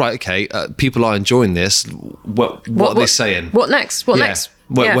it was like, right, okay, people are enjoying this. What are they saying? What next? What next?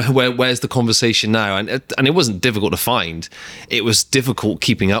 Where's the conversation now? And it wasn't difficult to find. It was difficult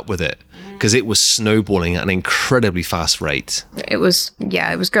keeping up with it, because it was snowballing at an incredibly fast rate. It was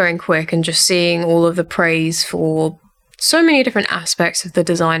going quick, and just seeing all of the praise for so many different aspects of the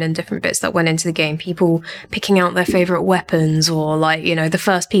design and different bits that went into the game. People picking out their favorite weapons, or the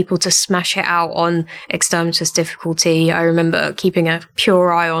first people to smash it out on exterminatus difficulty. I remember keeping a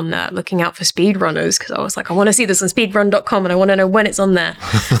pure eye on looking out for speedrunners, because I was like, I want to see this on speedrun.com, and I want to know when it's on there.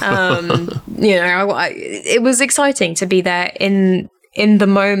 It was exciting to be there in the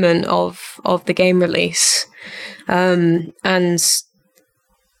moment of the game release. And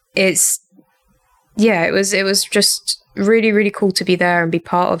it was just really, really cool to be there and be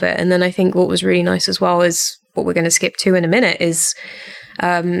part of it. And then I think what was really nice as well is what we're going to skip to in a minute is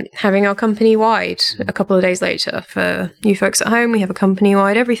having our company wide a couple of days later. For you folks at home, we have a company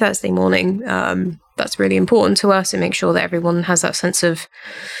wide every Thursday morning. That's really important to us, and make sure that everyone has that sense of,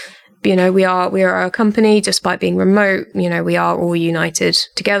 we are a company despite being remote. We are all united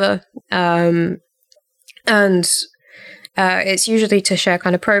together. It's usually to share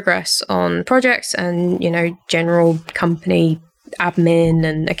kind of progress on projects and, general company admin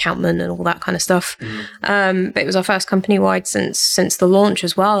and accountment and all that kind of stuff. But it was our first company-wide since the launch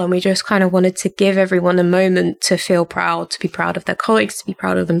as well. And we just kind of wanted to give everyone a moment to feel proud, to be proud of their colleagues, to be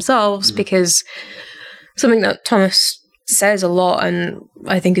proud of themselves, because something that Thomas says a lot, and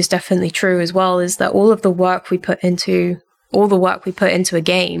I think is definitely true as well, is that all the work we put into a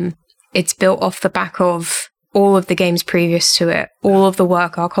game, it's built off the back of all of the games previous to it, all of the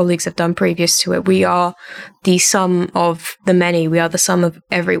work our colleagues have done previous to it. We are the sum of the many. We are the sum of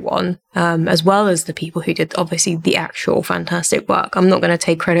everyone, as well as the people who did, obviously, the actual fantastic work. I'm not going to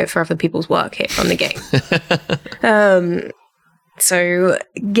take credit for other people's work here from the game. So,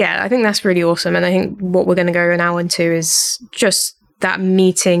 yeah, I think that's really awesome. And I think what we're going to go now into is just that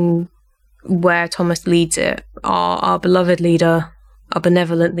meeting where Thomas leads it, our beloved leader, our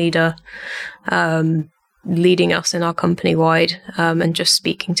benevolent leader, leading us in our company wide, and just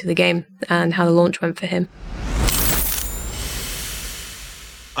speaking to the game and how the launch went for him.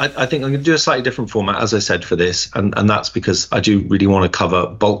 I think I'm going to do a slightly different format, as I said, for this, and that's because I do really want to cover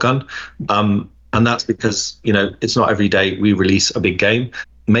Boltgun, and that's because it's not every day we release a big game.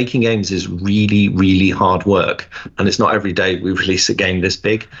 Making games is really, really hard work, and it's not every day we release a game this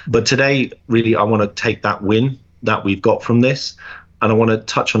big. But today, really, I want to take that win that we've got from this, and I want to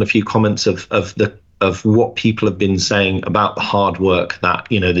touch on a few comments of what people have been saying about the hard work that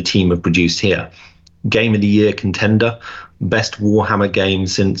the team have produced here. Game of the Year contender, best Warhammer game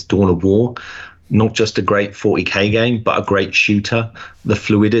since Dawn of War. Not just a great 40k game, but a great shooter. The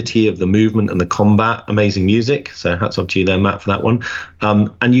fluidity of the movement and the combat, amazing music. So hats off to you there, Matt, for that one.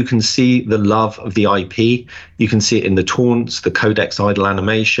 And you can see the love of the IP. You can see it in the taunts, the Codex Idle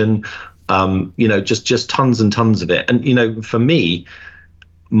animation. Just tons and tons of it. And for me,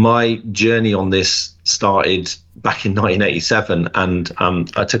 my journey on this started back in 1987, and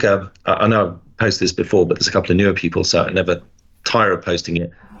I took I know I've posted this before, but there's a couple of newer people, so I never tire of posting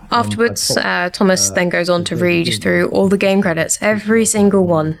it. Afterwards, Thomas then goes on to read through all the game credits, every single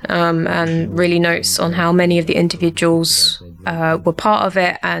one, and really notes on how many of the individuals were part of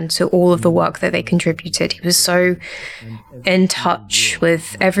it and to all of the work that they contributed. He was so in touch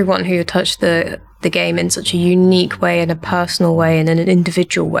with everyone who touched the game in such a unique way, in a personal way, and in an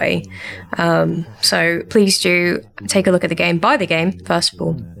individual way. So please do take a look at the game, buy the game, first of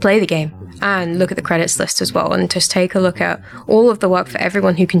all, play the game, and look at the credits list as well, and just take a look at all of the work for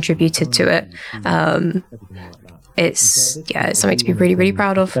everyone who contributed to it. It's something to be really, really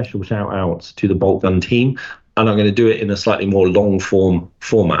proud of. Special shout outs to the Boltgun team, and I'm going to do it in a slightly more long form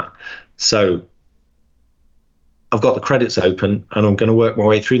format. So I've got the credits open and I'm going to work my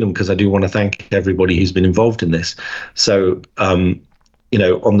way through them because I do want to thank everybody who's been involved in this. So,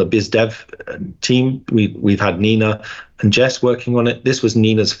 on the biz dev team, we've had Nina and Jess working on it. This was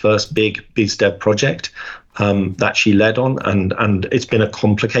Nina's first big biz dev project that she led on, and it's been a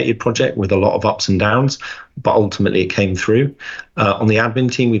complicated project with a lot of ups and downs, but ultimately it came through. On the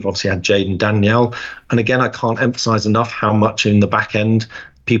admin team, we've obviously had Jade and Danielle. And again, I can't emphasize enough how much in the back end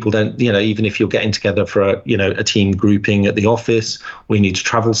people don't, even if you're getting together for a team grouping at the office, or you need to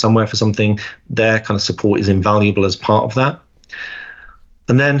travel somewhere for something, their kind of support is invaluable as part of that.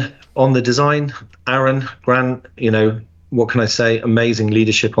 And then on the design, Aaron, Grant, what can I say? Amazing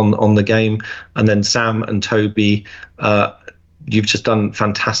leadership on the game. And then Sam and Toby, you've just done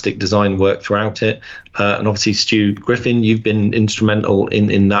fantastic design work throughout it. And obviously, Stu Griffin, you've been instrumental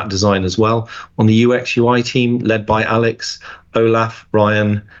in that design as well. On the UX UI team, led by Alex, Olaf,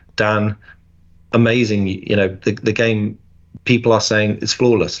 Ryan, Dan, amazing. The game, people are saying it's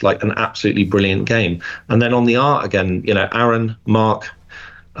flawless, like an absolutely brilliant game. And then on the art again, Aaron, Mark,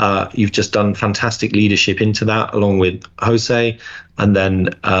 you've just done fantastic leadership into that, along with Jose. And then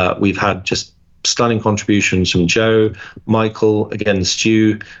we've had just stunning contributions from Joe, Michael, again,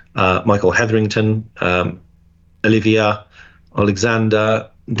 Stu, Michael Hetherington, Olivia, Alexander,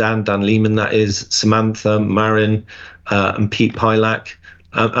 Dan Lehman, that is, Samantha, Marin, and Pete Pilak.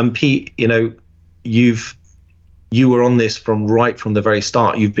 And Pete, you were on this from the very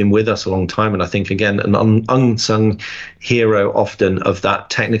start. You've been with us a long time, and I think, again, an unsung hero often of that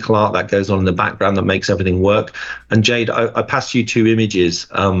technical art that goes on in the background that makes everything work. And Jade, I passed you 2 images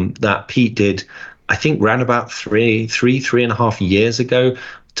that Pete did, I think, ran about three and a half years ago.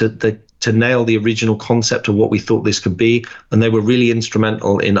 To to nail the original concept of what we thought this could be, and they were really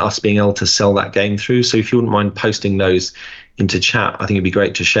instrumental in us being able to sell that game through. So if you wouldn't mind posting those into chat, I think it'd be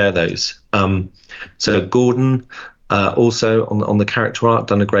great to share those. So Gordon, also on the character art,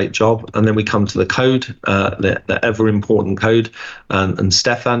 done a great job. And then we come to the code, the ever important code, and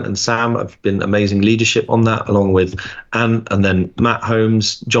Stefan and Sam have been amazing leadership on that, along with Anne, and then Matt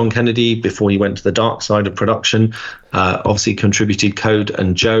Holmes, John Kennedy, before he went to the dark side of production, obviously contributed code,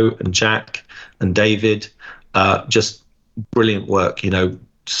 and Joe and Jack and David, just brilliant work,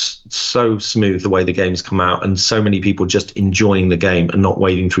 so smooth the way the game's come out, and so many people just enjoying the game and not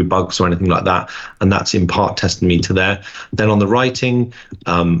wading through bugs or anything like that, and that's in part testimony to there. Then on the writing,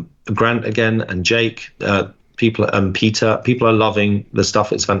 Grant again and Jake, people and Peter, people are loving the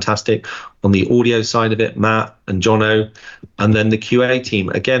stuff. It's fantastic. On the audio side of it, Matt and Jono, and then the QA team.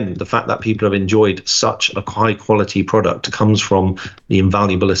 Again, the fact that people have enjoyed such a high quality product comes from the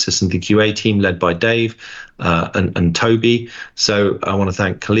invaluable assistant, the QA team led by Dave and Toby. So I want to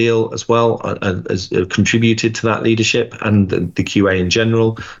thank Khalil as well, as contributed to that leadership, and the QA in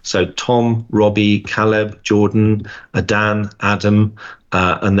general. So Tom, Robbie, Caleb, Jordan, Dan, Adam,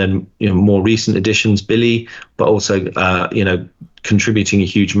 and then more recent additions, Billy, but also contributing a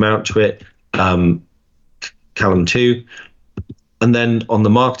huge amount to it, Callum too. And then on the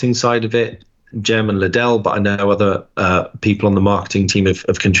marketing side of it, Jem and Liddell, but I know other people on the marketing team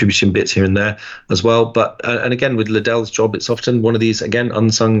have contributing bits here and there as well. But and again, with Liddell's job, it's often one of these, again,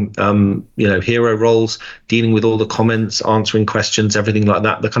 unsung hero roles, dealing with all the comments, answering questions, everything like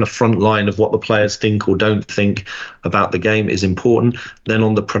that. The kind of front line of what the players think or don't think about the game is important. Then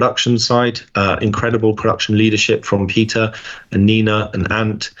on the production side, incredible production leadership from Peter and Nina and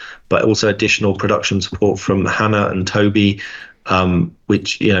Ant, but also additional production support from Hannah and Toby,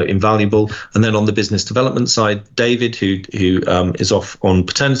 which invaluable. And then on the business development side, David, who is off on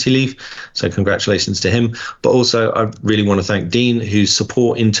paternity leave, so congratulations to him. But also I really want to thank Dean, whose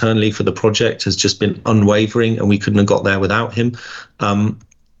support internally for the project has just been unwavering, and we couldn't have got there without him. And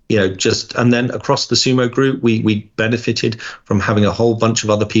then across the Sumo group, we benefited from having a whole bunch of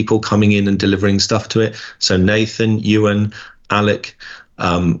other people coming in and delivering stuff to it. So Nathan, Ewan, Alec,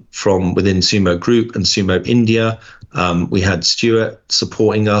 from within Sumo Group and Sumo India. We had Stuart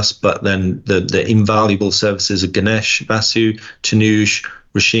supporting us, but then the invaluable services of Ganesh, Vasu, Tanuj,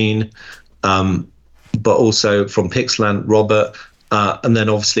 Rasheen, but also from Pixland, Robert. And then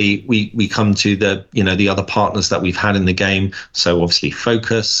obviously we come to the other partners that we've had in the game. So obviously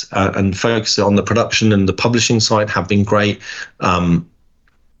Focus and Focus on the production and the publishing side have been great.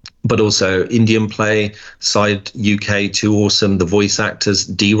 But also Indian Play, Side UK, too awesome. The voice actors,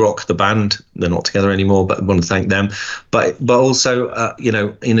 D-Rock, the band, they're not together anymore, but I want to thank them. But also,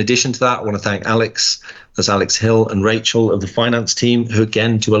 in addition to that, I want to thank Alex. There's Alex Hill and Rachel of the finance team, who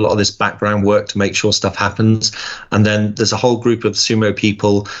again do a lot of this background work to make sure stuff happens. And then there's a whole group of Sumo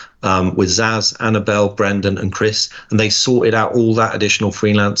people with Zaz, Annabelle, Brendan and Chris, and they sorted out all that additional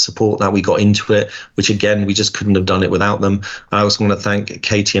freelance support that we got into it, which again, we just couldn't have done it without them. I also want to thank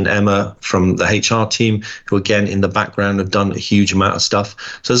Katie and Emma from the HR team, who again in the background have done a huge amount of stuff.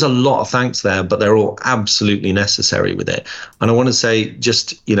 So there's a lot of thanks there, but they're all absolutely necessary with it. And I want to say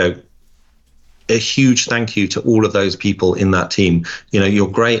just, a huge thank you to all of those people in that team. You're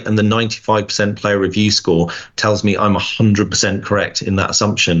great, and the 95% player review score tells me I'm 100% correct in that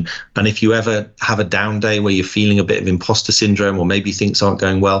assumption. And if you ever have a down day where you're feeling a bit of imposter syndrome, or maybe things aren't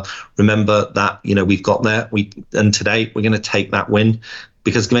going well, remember that we've got there. And today we're going to take that win,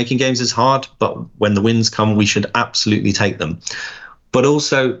 because making games is hard, but when the wins come, we should absolutely take them. But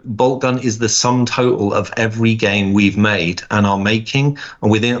also, Boltgun is the sum total of every game we've made and are making. And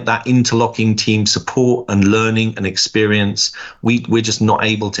within that interlocking team support and learning and experience, we're just not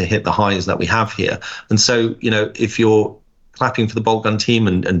able to hit the highs that we have here. And so, if you're clapping for the Boltgun team,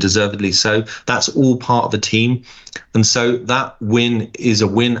 and deservedly so, that's all part of the team. And so that win is a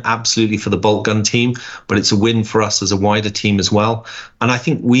win absolutely for the Boltgun team, but it's a win for us as a wider team as well. And I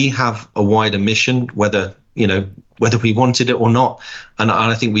think we have a wider mission, whether we wanted it or not. And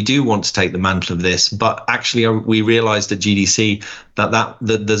I think we do want to take the mantle of this, but actually we realized at GDC that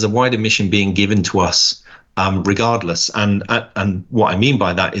there's a wider mission being given to us regardless. And what I mean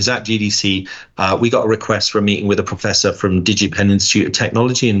by that is at GDC, we got a request for a meeting with a professor from DigiPen Institute of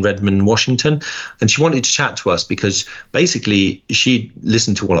Technology in Redmond, Washington. And she wanted to chat to us because basically she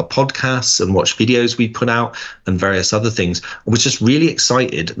listened to all our podcasts and watched videos we put out and various other things. I was just really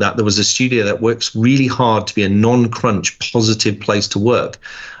excited that there was a studio that works really hard to be a non-crunch positive place to work.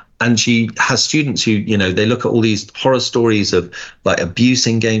 and she has students who, they look at all these horror stories of like abuse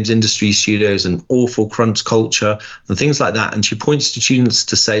in games industry studios and awful crunch culture and things like that. And she points to students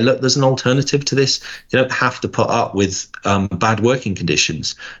to say, look, there's an alternative to this. You don't have to put up with bad working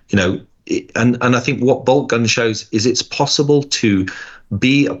conditions, and I think what Boltgun shows is it's possible to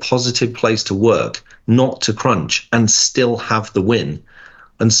be a positive place to work, not to crunch, and still have the win.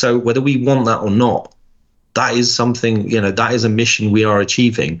 And so whether we want that or not, that is something, that is a mission we are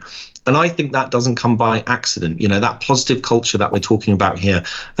achieving. And I think that doesn't come by accident, that positive culture that we're talking about here.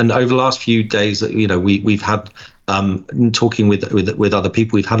 And over the last few days, we've had, talking with other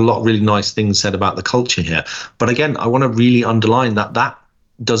people, we've had a lot of really nice things said about the culture here. But again, I want to really underline that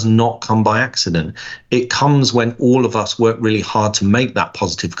does not come by accident. It comes when all of us work really hard to make that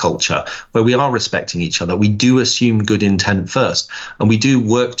positive culture where we are respecting each other. We do assume good intent first, and we do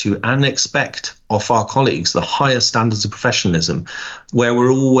work to and expect of our colleagues the highest standards of professionalism, where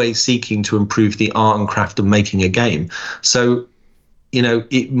we're always seeking to improve the art and craft of making a game. So,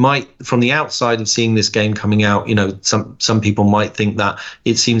 it might, from the outside of seeing this game coming out, some people might think that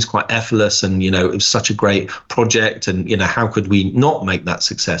it seems quite effortless and, it was such a great project and, how could we not make that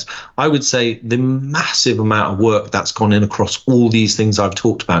success? I would say the massive amount of work that's gone in across all these things I've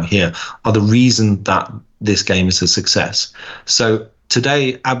talked about here are the reason that this game is a success. So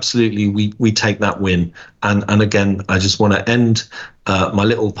today, absolutely, we take that win. And again, I just want to end my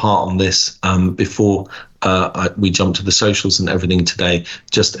little part on this before we jump to the socials and everything today.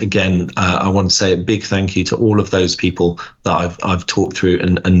 Just again, I want to say a big thank you to all of those people that I've talked through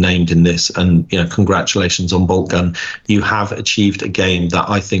and named in this. And congratulations on Boltgun. You have achieved a game that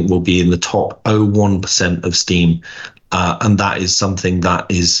I think will be in the top 0.01% of Steam, and that is something that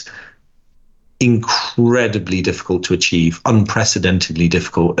is incredibly difficult to achieve, unprecedentedly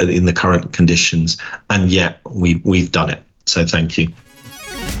difficult in the current conditions, and yet we've done it. So thank you.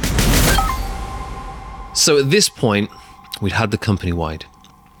 So at this point, we'd had the company-wide.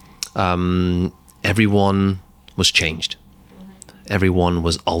 Everyone was changed. Everyone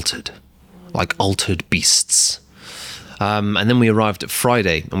was altered, like altered beasts. And then we arrived at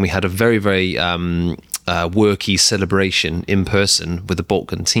Friday, and we had a very, very worky celebration in person with the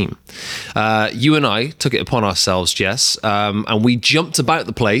Boltgun team. You and I took it upon ourselves, Jess, and we jumped about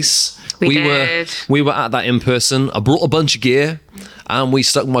the place. We were at that in person. I brought a bunch of gear, and we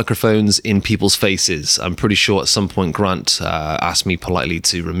stuck microphones in people's faces. I'm pretty sure at some point Grant asked me politely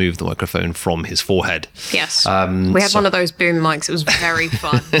to remove the microphone from his forehead. Yes. We had one of those boom mics. It was very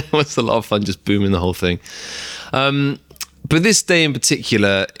fun. It was a lot of fun just booming the whole thing. But this day in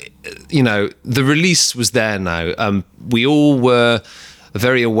particular, the release was there now. We all were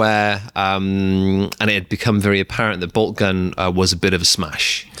very aware, and it had become very apparent that Boltgun was a bit of a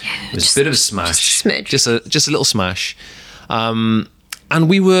smash. It was a bit of a smash. Just a little smash. And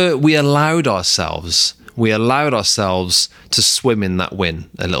we allowed ourselves to swim in that win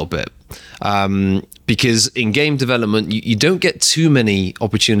a little bit. Because in game development, you don't get too many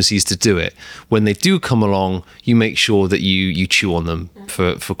opportunities to do it. When they do come along, you make sure that you chew on them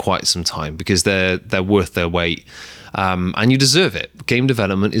for quite some time, because they're worth their weight, and you deserve it. Game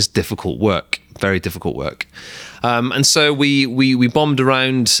development is difficult work, very difficult work. And so we bombed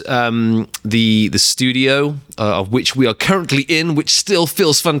around the studio of which we are currently in, which still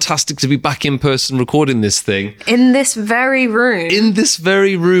feels fantastic to be back in person recording this thing. In this very room. In this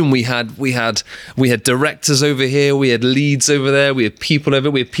very room, we had directors over here, we had leads over there, we had people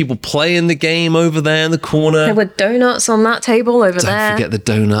over, we had people playing the game over there in the corner. There were donuts on that table over there. Don't forget the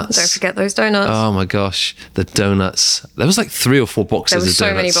donuts. Don't forget those donuts. Oh my gosh, the donuts. There was like 3 or 4 boxes of donuts. There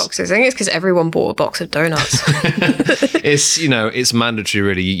were so many boxes. I think it's because everyone bought a box of donuts. It's mandatory,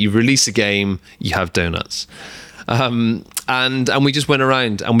 really. You release a game, you have donuts. And we just went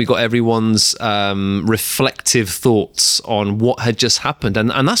around and we got everyone's reflective thoughts on what had just happened.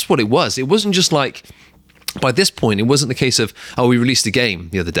 And that's what it was. It wasn't just like, by this point, it wasn't the case of, we released a game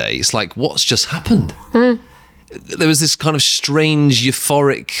the other day. It's like, what's just happened? There was this kind of strange,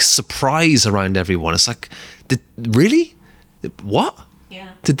 euphoric surprise around everyone. It's like, really? What? Yeah.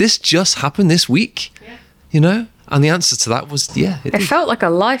 Did this just happen this week? Yeah. And the answer to that was, it felt like a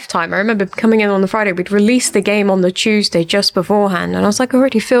lifetime. I remember coming in on the Friday, we'd released the game on the Tuesday just beforehand, and I was like, it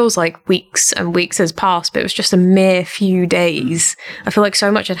already feels like weeks and weeks has passed, but it was just a mere few days. I feel like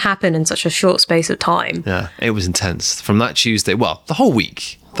so much had happened in such a short space of time. Yeah, it was intense. From that Tuesday, the whole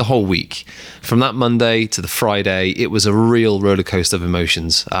week. From that Monday to the Friday, it was a real roller coaster of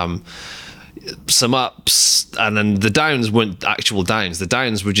emotions. Some ups, and then the downs weren't actual downs. The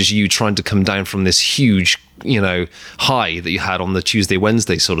downs were just you trying to come down from this huge, high that you had on the Tuesday,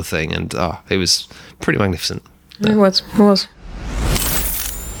 Wednesday sort of thing. And it was pretty magnificent. It was.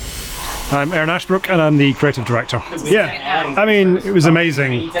 I'm Aaron Ashbrook, and I'm the creative director. Yeah, I mean, it was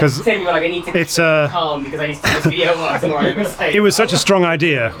amazing because it's it was such a strong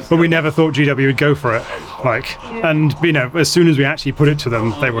idea, but we never thought GW would go for it. And as soon as we actually put it to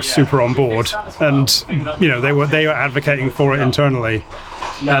them, they were super on board, and they were advocating for it internally.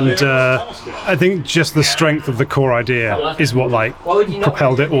 And I think just the strength of the core idea is what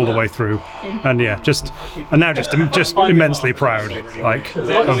propelled it all the way through. And now just immensely proud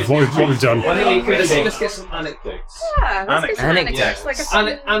of what we've done. Let's get some anecdotes.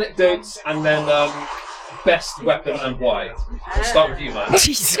 Anecdotes, and then best weapon and why. We'll start with you, man.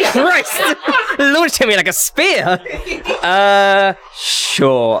 Jesus Christ! Launched at me like a spear.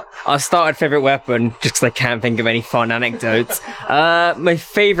 Sure. I'll start with favourite weapon, just because I can't think of any fun anecdotes. My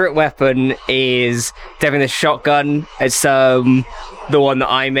favourite weapon is definitely the shotgun. It's the one that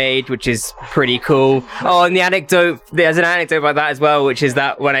I made, which is pretty cool. Oh, and there's an anecdote about that as well, which is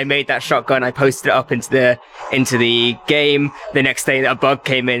that when I made that shotgun, I posted it up into the game. The next day, a bug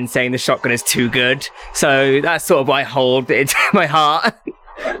came in saying the shotgun is too good. So that's sort of why I hold it to my heart.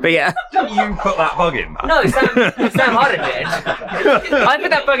 But yeah. You put that bug in, man? No, Sam Harden did. I put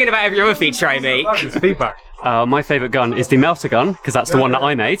that bug in about every other feature I make. It's feedback. My favourite gun is the melter gun, because that's the one that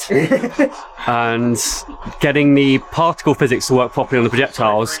I made. And getting the particle physics to work properly on the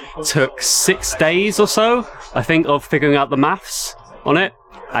projectiles took 6 days or so, I think, of figuring out the maths on it.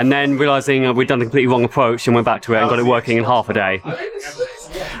 And then realising we'd done the completely wrong approach and went back to it and got it working in half a day.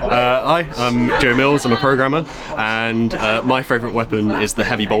 Hi, I'm Joe Mills, I'm a programmer, and my favourite weapon is the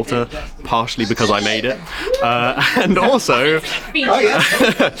heavy bolter, partially because I made it, and also because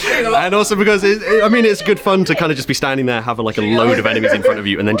it's good fun to kind of just be standing there, have a load of enemies in front of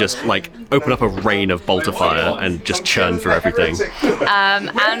you, and then just open up a rain of bolter fire and just churn through everything. And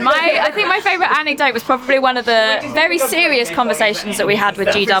I think my favourite anecdote was probably one of the very serious conversations that we had with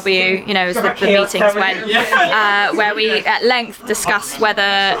GW, as the meetings went, where we at length discussed whether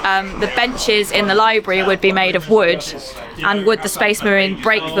the benches in the library would be made of wood, and would the Space Marine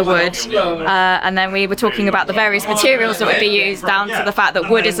break the wood, and then we were talking about the various materials that would be used, down to the fact that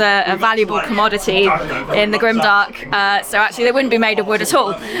wood is a valuable commodity in the Grimdark, so actually they wouldn't be made of wood at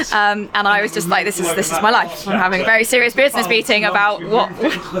all, and I was just like, this is my life. I'm having a very serious business meeting about what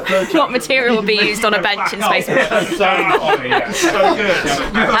material would be used on a bench in Space Marine.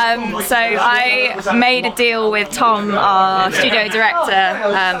 So I made a deal with Tom, our studio director,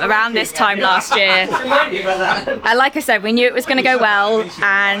 around this time last year. And like I said, we knew it was going to go well,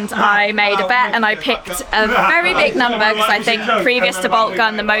 and I made a bet and I picked a very big number, because I think previous to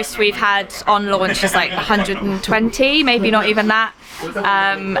Boltgun, the most we've had on launch is 120, maybe not even that.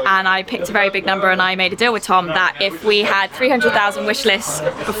 And I picked a very big number, and I made a deal with Tom that if we had 300,000 wish lists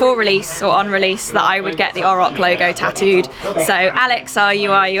before release or on release, that I would get the Orok logo tattooed. So Alex, our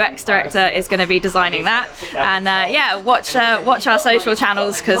UI UX director, is going to be designing that, and watch our social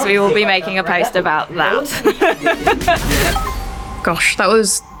channels, because we will be making a post about that. Gosh, that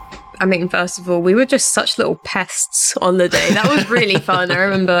was... first of all, we were just such little pests on the day. That was really fun. I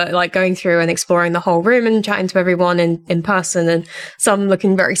remember going through and exploring the whole room and chatting to everyone in person, and some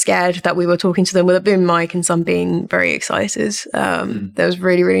looking very scared that we were talking to them with a boom mic, and some being very excited. That was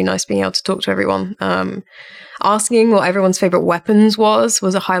really, really nice being able to talk to everyone. Asking what everyone's favourite weapons was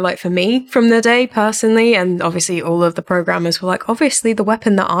a highlight for me from the day personally, and obviously all of the programmers were like, obviously the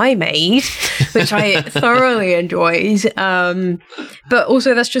weapon that I made, which I thoroughly enjoyed, but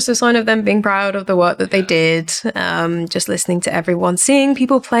also that's just a sign of them being proud of the work that they did. Just listening to everyone, seeing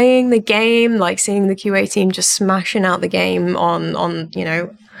people playing the game, seeing the QA team just smashing out the game on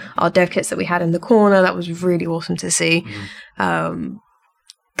our dev kits that we had in the corner. That was really awesome to see.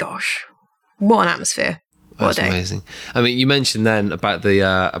 Gosh, what an atmosphere. That's amazing. You mentioned then about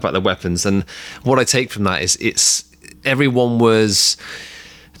the weapons, and what I take from that is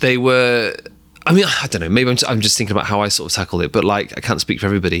they were. I don't know. Maybe I'm just thinking about how I sort of tackled it, but I can't speak for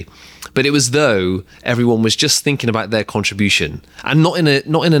everybody. But it was though everyone was just thinking about their contribution, and not in a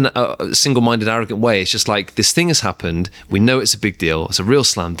single-minded, arrogant way. It's just this thing has happened. We know it's a big deal. It's a real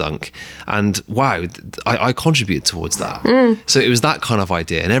slam dunk, and wow, I contributed towards that. So it was that kind of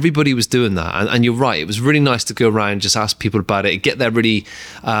idea, and everybody was doing that. And you're right. It was really nice to go around, just ask people about it, get their really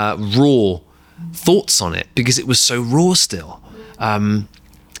raw thoughts on it, because it was so raw still.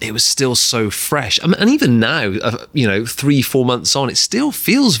 It was still so fresh. And even now, 3-4 months on, it still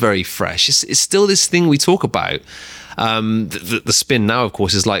feels very fresh. It's still this thing we talk about. The spin now, of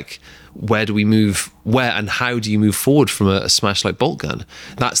course, is where do we move? Where and how do you move forward from a smash like Boltgun?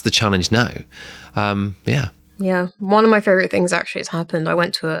 That's the challenge now. Yeah, one of my favorite things actually has happened. I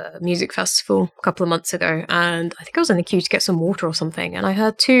went to a music festival a couple of months ago, and I think I was in the queue to get some water or something, and I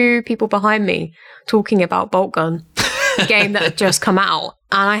heard two people behind me talking about Boltgun, a game that had just come out,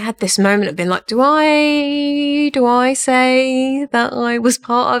 and I had this moment of being like, do I say that I was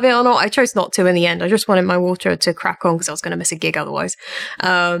part of it or not? I chose not to in the end. I just wanted my water to crack on because I was going to miss a gig otherwise.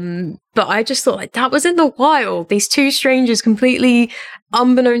 But I just thought, like, that was in the wild. These two strangers, completely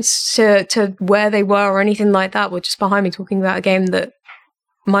unbeknownst to where they were or anything like that, were just behind me talking about a game that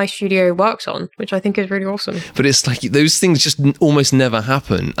my studio works on, which I think is really awesome. But it's like those things just almost never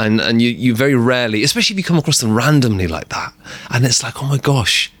happen, and you very rarely, especially if you come across them randomly like that, and it's like, oh my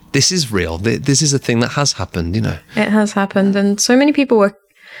gosh, this is real. This is a thing that has happened, you know. It has happened, and so many people were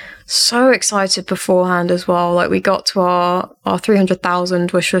so excited beforehand as well. Like, we got to our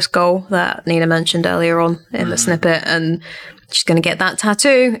 300,000 wishlist goal that Nina mentioned earlier on in the snippet, and she's going to get that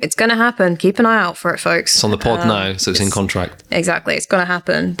tattoo. It's going to happen. Keep an eye out for it, folks. It's on the pod now, so it's in contract. Exactly. It's going to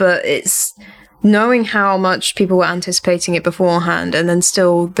happen. But it's knowing how much people were anticipating it beforehand, and then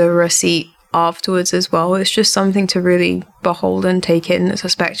still the receipt afterwards as well. It's just something to really behold and take in. It's a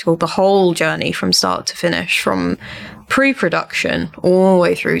spectacle. The whole journey from start to finish, from pre-production all the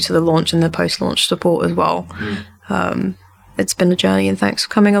way through to the launch and the post-launch support as well. It's been a journey, and thanks for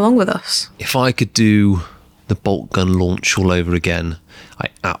coming along with us. If I could do the Boltgun launch all over again, I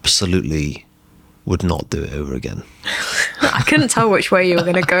absolutely would not do it over again. I couldn't tell which way you were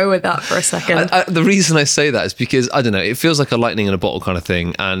going to go with that for a second. The reason I say that is because, I don't know, it feels like a lightning in a bottle kind of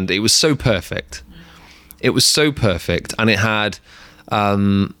thing, and it was so perfect. It was so perfect, and it had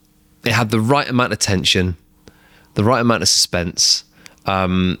the right amount of tension, the right amount of suspense.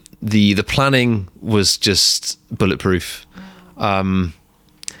 The planning was just bulletproof.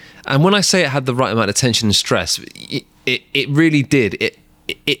 And when I say it had the right amount of tension and stress, it really did.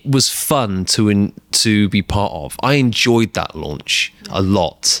 It was fun to be part of. I enjoyed that launch a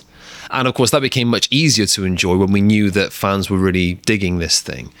lot. And of course, that became much easier to enjoy when we knew that fans were really digging this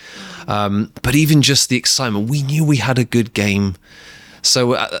thing. But even just the excitement, we knew we had a good game.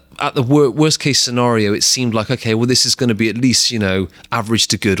 So at the worst case scenario, it seemed like, okay, well, this is going to be at least, average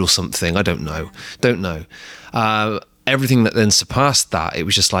to good or something. I don't know. Everything that then surpassed that, it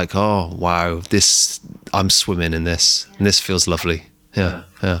was just like, oh wow, I'm swimming in this, and this feels lovely. Yeah.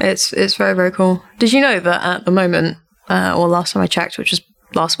 It's very, very cool. Did you know that at the moment, or last time I checked, which was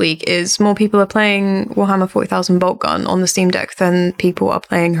last week, is more people are playing Warhammer 40,000 Boltgun on the Steam Deck than people are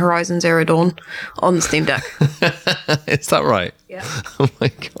playing Horizon Zero Dawn on the Steam Deck. Is that right? Yeah. Oh my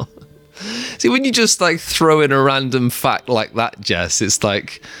god. See, when you just like throw in a random fact like that, Jess, it's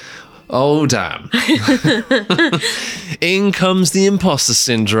like, oh damn. In comes the imposter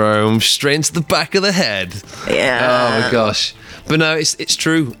syndrome straight into the back of the head. Yeah. Oh my gosh. But no, it's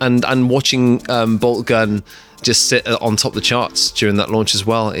true. And watching Boltgun just sit on top of the charts during that launch as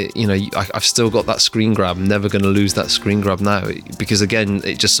well, I've still got that screen grab. I'm never going to lose that screen grab now, because again,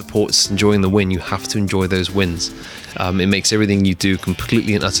 it just supports enjoying the win. You have to enjoy those wins. It makes everything you do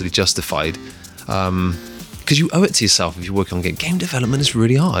completely and utterly justified, because you owe it to yourself. If you're working on game development is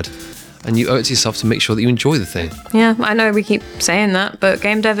really hard, and you owe it to yourself to make sure that you enjoy the thing. Yeah, I know we keep saying that, but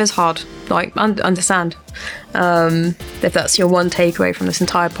game dev is hard. Like, understand. If that's your one takeaway from this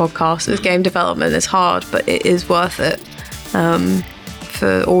entire podcast, is game development is hard, but it is worth it,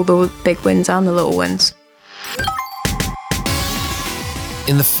 for all the big wins and the little wins.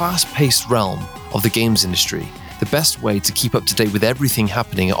 In the fast-paced realm of the games industry, the best way to keep up to date with everything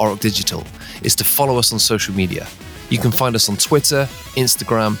happening at Auroch Digital is to follow us on social media. You can find us on Twitter,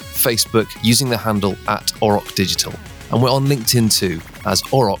 Instagram, Facebook using the handle @Auroch Digital. And we're on LinkedIn too as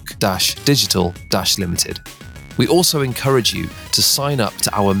Auroch-Digital-Limited. We also encourage you to sign up to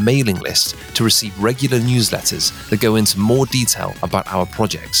our mailing list to receive regular newsletters that go into more detail about our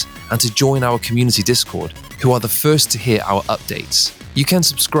projects, and to join our community Discord, who are the first to hear our updates. You can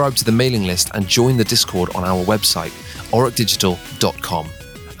subscribe to the mailing list and join the Discord on our website, aurochdigital.com.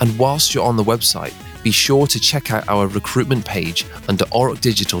 And whilst you're on the website, be sure to check out our recruitment page under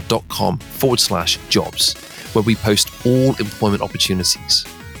aurochdigital.com/jobs, where we post all employment opportunities.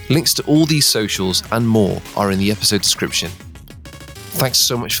 Links to all these socials and more are in the episode description. Thanks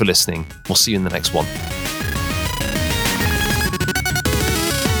so much for listening. We'll see you in the next one.